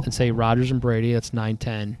 And say Rodgers and Brady. That's 9,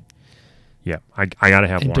 10. Yeah, I got to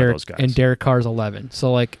have one of those guys. And Derek Carr's 11.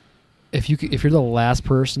 So like, if you're the last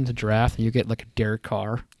person to draft and you get like a Derek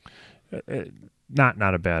Carr,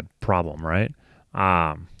 not a bad problem, right?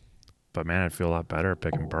 But man, I'd feel a lot better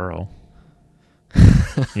picking Burrow.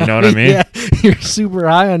 You know what I mean? Yeah, you're super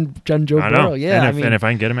high on Joe Burrow. Yeah, and if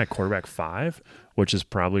I can get him at quarterback 5, which is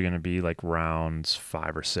probably going to be like rounds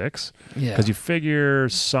 5 or 6, because you figure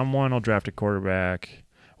someone will draft a quarterback.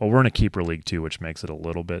 Well, we're in a keeper league too, which makes it a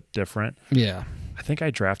little bit different. Yeah. I think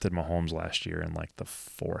I drafted Mahomes last year in like the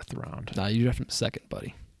 4th round. No, you drafted him second,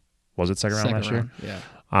 buddy. Was it second round last year?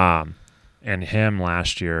 Yeah. And him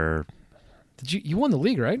last year. Did you won the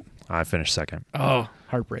league, right? I finished second. Oh,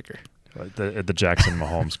 heartbreaker. The Jackson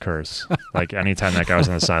Mahomes curse. Like anytime that guy was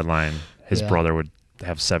on the sideline, his brother would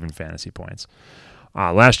have 7 fantasy points.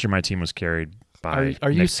 Last year, my team was carried by. Are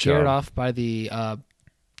you Nick scared Chubb. off by the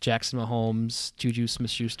Jackson Mahomes, Juju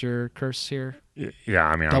Smith-Schuster curse here? Yeah,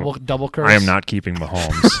 I mean, double curse. I am not keeping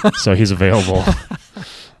Mahomes, so he's available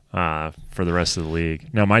for the rest of the league.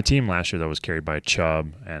 No, my team last year though was carried by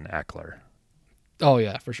Chubb and Eckler. Oh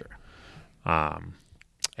yeah, for sure.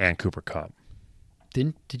 And Cooper Kupp.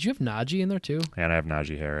 Did you have Najee in there too? And I have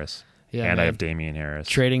Najee Harris. Yeah, and man. I have Damian Harris.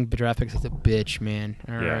 Trading draft picks is a bitch, man.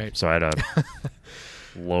 All right. So I had a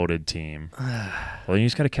loaded team. Well, you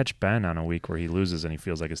just got to catch Ben on a week where he loses and he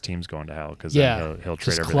feels like his team's going to hell because then he'll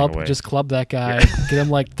trade everything away. Just club that guy. Get him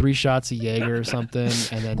like 3 shots of Jaeger or something,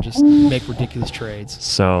 and then just make ridiculous trades.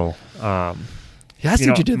 So, that's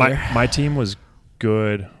what you did there. My team was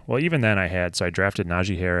good. Well, even then I drafted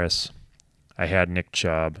Najee Harris. I had Nick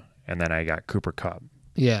Chubb, and then I got Cooper Kupp.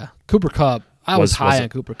 Yeah, Cooper Kupp. I was high on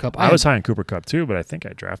Cooper Kupp. I was high on Cooper Kupp too, but I think I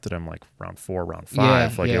drafted him like round 4, round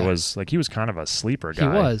 5. It was like he was kind of a sleeper guy. He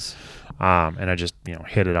was. And I just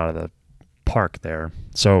hit it out of the park there.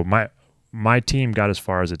 So my team got as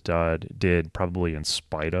far as it did probably in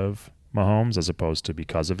spite of Mahomes as opposed to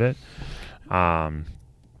because of it. And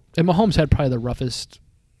Mahomes had probably the roughest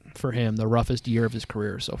year of his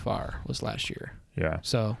career so far was last year. Yeah.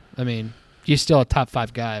 So I mean, he's still a top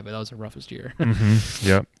 5 guy, but that was the roughest year. Mm-hmm.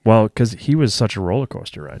 Yep. Well, because he was such a roller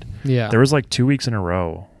coaster ride. Yeah. There was like 2 weeks in a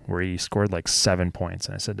row where he scored like 7 points,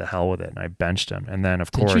 and I said to hell with it, and I benched him. And then,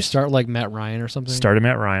 of course, did you start like Matt Ryan or something? Started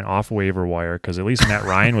Matt Ryan off waiver wire because at least Matt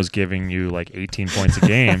Ryan was giving you like 18 points a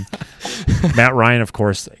game. Matt Ryan, of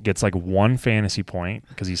course, gets like 1 fantasy point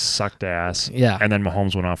because he sucked ass. Yeah. And then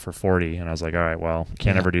Mahomes went off for 40, and I was like, all right, well,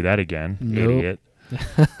 can't ever do that again, idiot.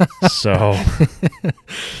 So,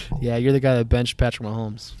 yeah, you're the guy that benched Patrick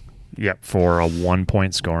Mahomes. Yep, for a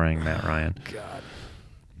 1-point scoring Matt Ryan. God.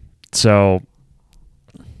 So,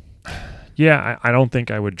 yeah, I don't think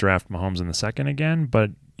I would draft Mahomes in the second again,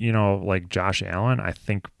 but like Josh Allen, I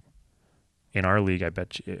think in our league, I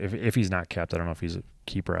bet you, if he's not kept, I don't know if he's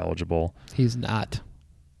keeper eligible. He's not.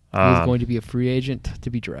 He's going to be a free agent to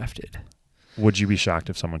be drafted. Would you be shocked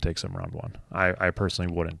if someone takes him round 1? I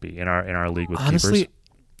personally wouldn't be in our league with honestly, keepers.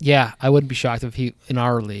 Yeah, I wouldn't be shocked if in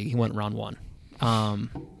our league he went round 1,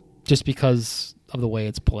 just because of the way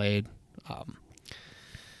it's played.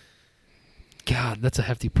 God, that's a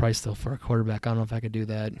hefty price though for a quarterback. I don't know if I could do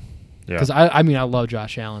that. Yeah, because I mean I love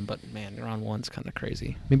Josh Allen, but man, round 1's kind of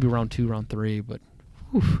crazy. Maybe round 2, round 3, but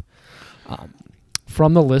whew.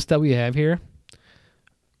 From the list that we have here,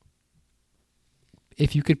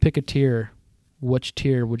 if you could pick a tier, which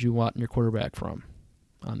tier would you want your quarterback from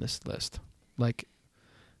on this list? Like,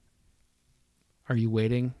 are you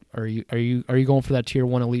waiting? Are you going for that tier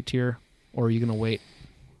 1 elite tier, or are you going to wait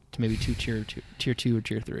to maybe tier two or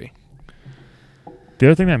tier 3? The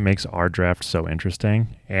other thing that makes our draft so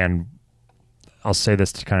interesting, and I'll say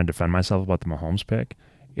this to kind of defend myself about the Mahomes pick,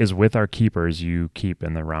 is with our keepers you keep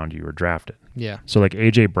in the round you were drafted. Yeah. So like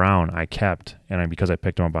A.J. Brown I kept, and because I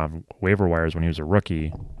picked him up on waiver wires when he was a rookie,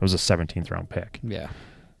 it was a 17th round pick. Yeah.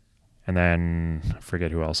 And then I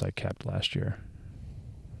forget who else I kept last year.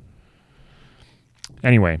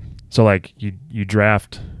 Anyway, so like you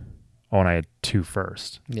draft, and I had 2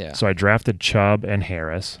 first. Yeah. So I drafted Chubb and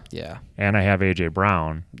Harris. Yeah. And I have A.J.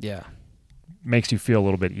 Brown. Yeah. Makes you feel a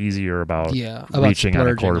little bit easier about about reaching on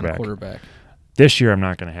a quarterback. This year, I'm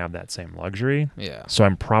not going to have that same luxury. Yeah. So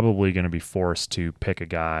I'm probably going to be forced to pick a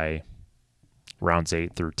guy rounds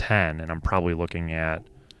 8 through 10, and I'm probably looking at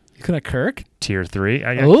You could have Kirk? tier 3.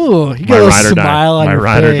 Oh, you got a smile on your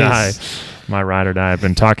face. My ride or die. I've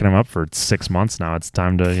been talking him up for 6 months now. It's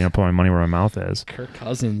time to put my money where my mouth is. Kirk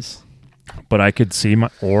Cousins. But I could see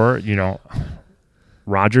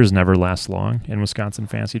Rodgers never lasts long in Wisconsin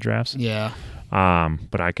fantasy drafts. Yeah.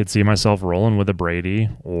 But I could see myself rolling with a Brady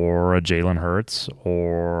or a Jalen Hurts,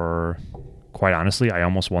 or quite honestly, I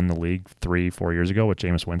almost won the league 3-4 years ago with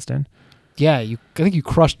Jameis Winston. Yeah, I think you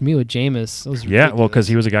crushed me with Jameis. Well, because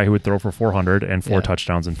he was a guy who would throw for 400 and 4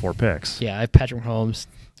 touchdowns and 4 picks. Yeah, I have Patrick Mahomes.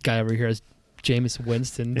 Guy over here has Jameis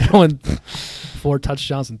Winston throwing 4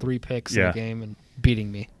 touchdowns and 3 picks in the game and beating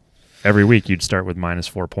me. Every week you'd start with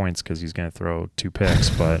 -4 points because he's going to throw 2 picks.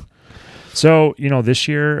 But so, this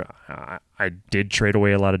year I did trade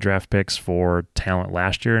away a lot of draft picks for talent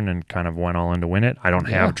last year and then kind of went all in to win it. I don't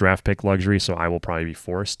have draft pick luxury, so I will probably be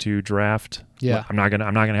forced to draft. Yeah. I'm not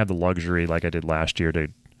gonna have the luxury like I did last year to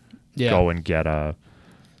go and get a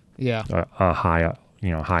high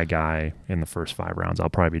guy in the first 5 rounds. I'll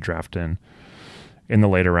probably be drafting in the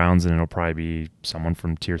later rounds, and it'll probably be someone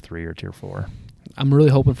from tier 3 or tier 4. I'm really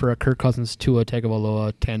hoping for a Kirk Cousins Tua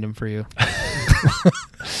Tagovailoa tandem for you.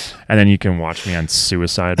 And then you can watch me on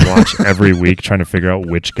Suicide Watch every week trying to figure out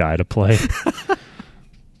which guy to play.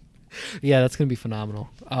 Yeah, that's going to be phenomenal.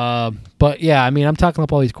 But yeah, I mean, I'm talking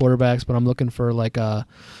up all these quarterbacks, but I'm looking for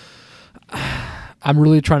I'm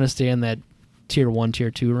really trying to stay in that tier 1,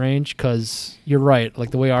 tier 2 range, because you're right.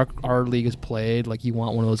 Like the way our league is played, like you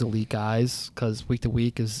want one of those elite guys, because week to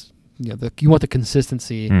week is, you want the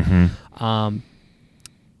consistency. Mm-hmm.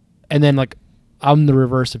 And then I'm the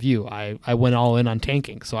reverse of you. I went all in on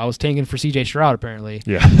tanking. So I was tanking for C.J. Stroud, apparently.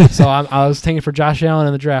 Yeah. So I was tanking for Josh Allen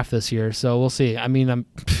in the draft this year. So we'll see. I mean,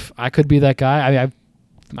 I could be that guy.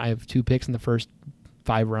 I have 2 picks in the first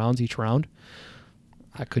 5 rounds each round.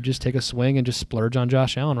 I could just take a swing and just splurge on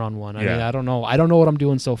Josh Allen round 1. I mean, I don't know. I don't know what I'm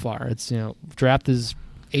doing so far. It's, draft is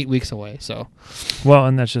 8 weeks away. So. Well,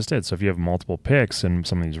 and that's just it. So if you have multiple picks in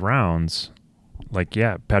some of these rounds,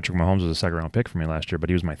 Patrick Mahomes was a 2nd round pick for me last year, but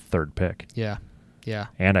he was my 3rd pick. Yeah. Yeah.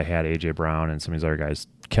 And I had A.J. Brown and some of these other guys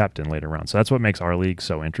kept in later rounds. So that's what makes our league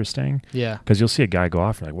so interesting. Yeah. Because you'll see a guy go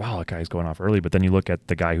off and you're like, wow, that guy's going off early. But then you look at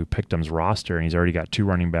the guy who picked him's roster and he's already got 2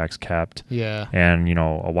 running backs kept. Yeah. And,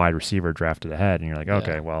 a wide receiver drafted ahead. And you're like,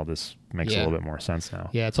 okay, well, this makes a little bit more sense now.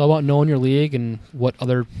 Yeah, it's all about knowing your league and what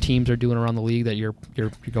other teams are doing around the league that you're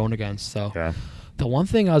going against. So the one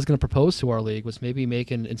thing I was going to propose to our league was maybe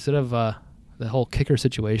making, instead of the whole kicker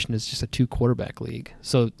situation, is just a 2 quarterback league.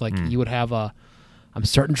 So you would have I'm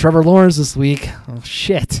starting Trevor Lawrence this week. Oh,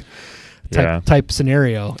 shit. Type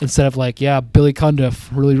scenario. Instead of Billy Cundiff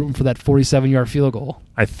really rooting for that 47-yard field goal.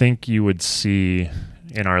 I think you would see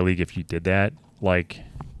in our league, if you did that,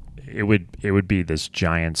 it would be this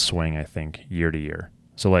giant swing, I think, year to year.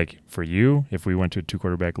 So for you, if we went to a 2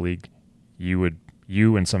 quarterback league, you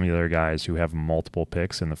and some of the other guys who have multiple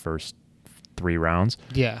picks in the first 3 rounds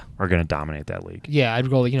are going to dominate that league. Yeah, I'd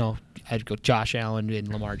go Josh Allen and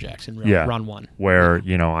Lamar Jackson round 1. Where,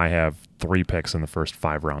 I have 3 picks in the first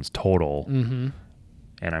 5 rounds total, and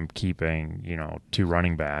I'm keeping, 2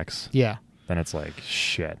 running backs. Yeah. Then it's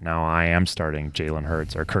shit, now I am starting Jalen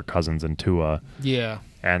Hurts or Kirk Cousins and Tua. Yeah.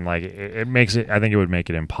 And it makes it, I think it would make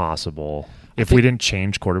it impossible if we didn't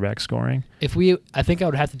change quarterback scoring. I think I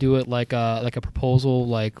would have to do it like a proposal,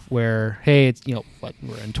 where, hey, it's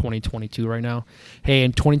we're in 2022 right now. Hey,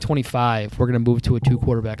 in 2025 we're going to move to a 2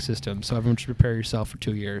 quarterback system, so everyone should prepare yourself for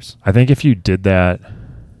 2 years. I think if you did that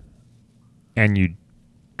and you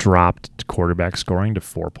dropped quarterback scoring to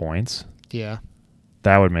 4 points,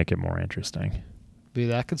 that would make it more interesting.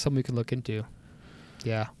 That could something we could look into.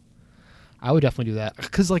 Yeah, I would definitely do that,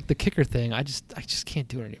 because the kicker thing, I just can't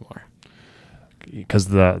do it anymore. Because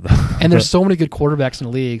and there's so many good quarterbacks in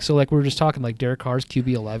the league. So we were just talking, Derek Carr's QB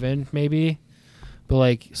 11 maybe, but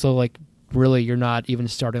really you're not even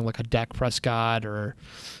starting like a Dak Prescott or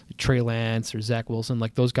Trey Lance or Zach Wilson.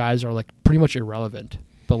 Like those guys are like pretty much irrelevant.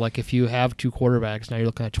 But like if you have 2 quarterbacks, now you're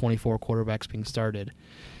looking at 24 quarterbacks being started.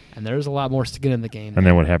 And there's a lot more skin in the game. And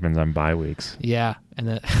then what happens on bye weeks? Yeah,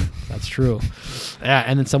 and that's true. Yeah,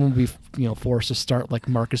 and then someone will be forced to start like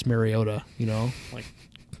Marcus Mariota. Like,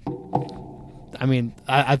 I mean,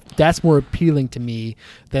 I that's more appealing to me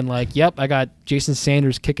than like, yep, I got Jason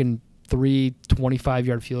Sanders kicking 3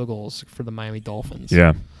 25-yard field goals for the Miami Dolphins.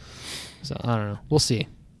 Yeah. So I don't know. We'll see.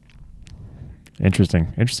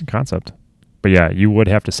 Interesting concept. But yeah, you would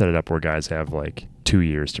have to set it up where guys have like 2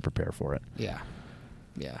 years to prepare for it. Yeah.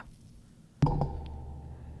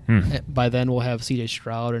 By then we'll have C.J.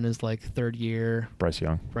 Stroud in his like 3rd year. Bryce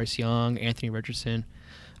Young, Anthony Richardson.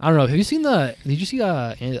 I don't know. Did you see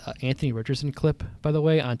Anthony Richardson clip, by the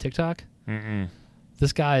way, on TikTok? Mm-mm.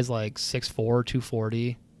 This guy is like 6'4",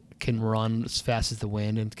 240, can run as fast as the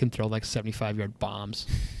wind, and can throw like 75-yard bombs.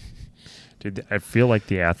 Dude, I feel like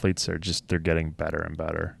the athletes they're getting better and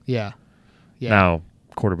better. Yeah. Now,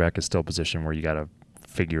 quarterback is still a position where you got to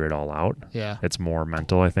figure it all out. Yeah. It's more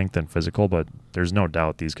mental, I think, than physical, but there's no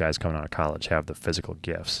doubt these guys coming out of college have the physical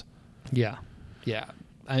gifts. Yeah.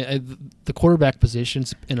 The quarterback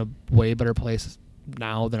position's in a way better place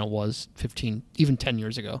now than it was 15, even 10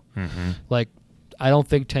 years ago. Mm-hmm. Like, I don't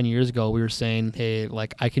think 10 years ago we were saying, hey,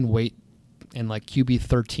 like, I can wait and, like, QB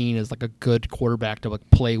 13 is, like, a good quarterback to, like,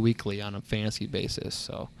 play weekly on a fantasy basis.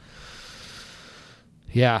 So,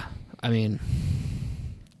 yeah, I mean,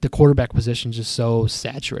 the quarterback position is just so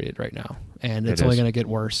saturated right now, and it's only going to get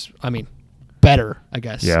worse. I mean, better, I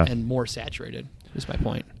guess, and more saturated is my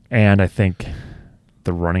point. And I think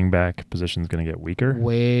the running back position is going to get weaker.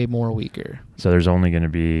 Way more weaker. So there's only going to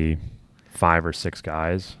be 5 or 6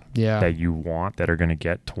 guys that you want that are going to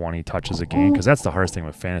get 20 touches a game, because that's the hardest thing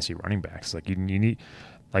with fantasy running backs. Like you need,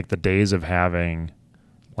 like the days of having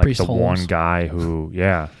like Priest the Holmes. one guy who,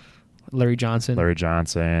 Larry Johnson,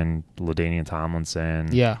 LaDainian Tomlinson,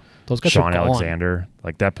 those guys Sean are gone. Alexander.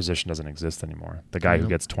 Like that position doesn't exist anymore. The guy who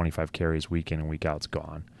gets 25 carries week in and week out is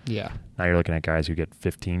gone. Yeah. Now you're looking at guys who get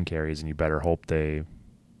 15 carries, and you better hope they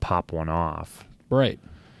pop one off. Right.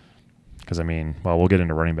 Because, I mean, well, we'll get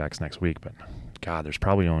into running backs next week, but, God, there's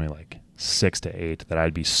probably only like 6 to 8 that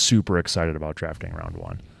I'd be super excited about drafting round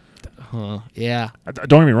 1. Yeah.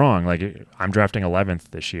 Don't get me wrong. Like, I'm drafting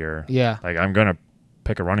 11th this year. Yeah. Like, I'm going to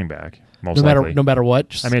pick a running back, most likely. No matter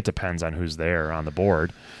what? I mean, it depends on who's there on the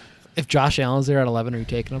board. If Josh Allen's there at 11, are you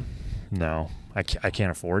taking him? No. I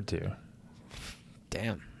can't afford to.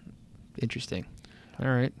 Damn. Interesting. All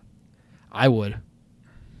right. I would.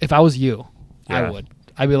 If I was you, I would.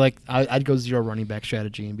 I'd be like, I'd go 0 running back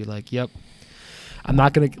strategy and be like, yep, I'm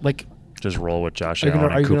not going to, like. Just roll with Josh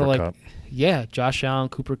Allen and Cooper Kupp. Yeah, Josh Allen,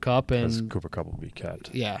 Cooper Kupp, and. Cooper Kupp will be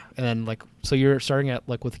kept. Yeah. And then, like, so you're starting at,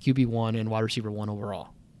 like, with QB1 and wide receiver 1 overall.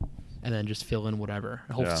 And then just fill in whatever.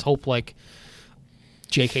 Hope like,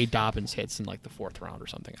 J.K. Dobbins hits in, like, the 4th round or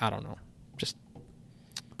something. I don't know. Just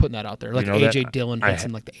putting that out there. Like, A.J. Dillon hits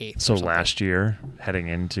in, like, the 8th. So last year, heading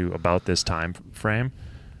into about this time frame,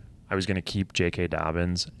 I was going to keep J.K.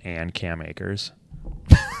 Dobbins and Cam Akers.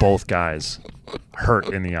 Both guys hurt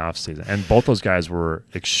in the offseason. And both those guys were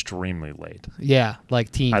extremely late. Yeah,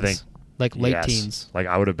 like teens. I think. Like late teens. Like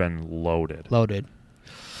I would have been loaded.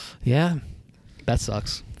 Yeah, that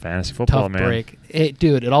sucks. Fantasy football, Tough man. break.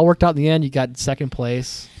 Dude, it all worked out in the end. You got 2nd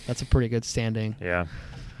place. That's a pretty good standing. Yeah,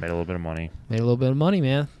 made a little bit of money.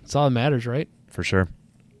 Man. That's all that matters, right? For sure.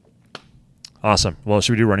 Awesome. Well,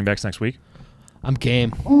 should we do running backs next week? I'm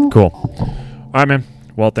game. Cool. All right, man.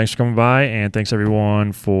 Well, thanks for coming by, and thanks,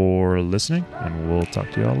 everyone, for listening, and we'll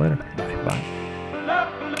talk to you all later. Bye.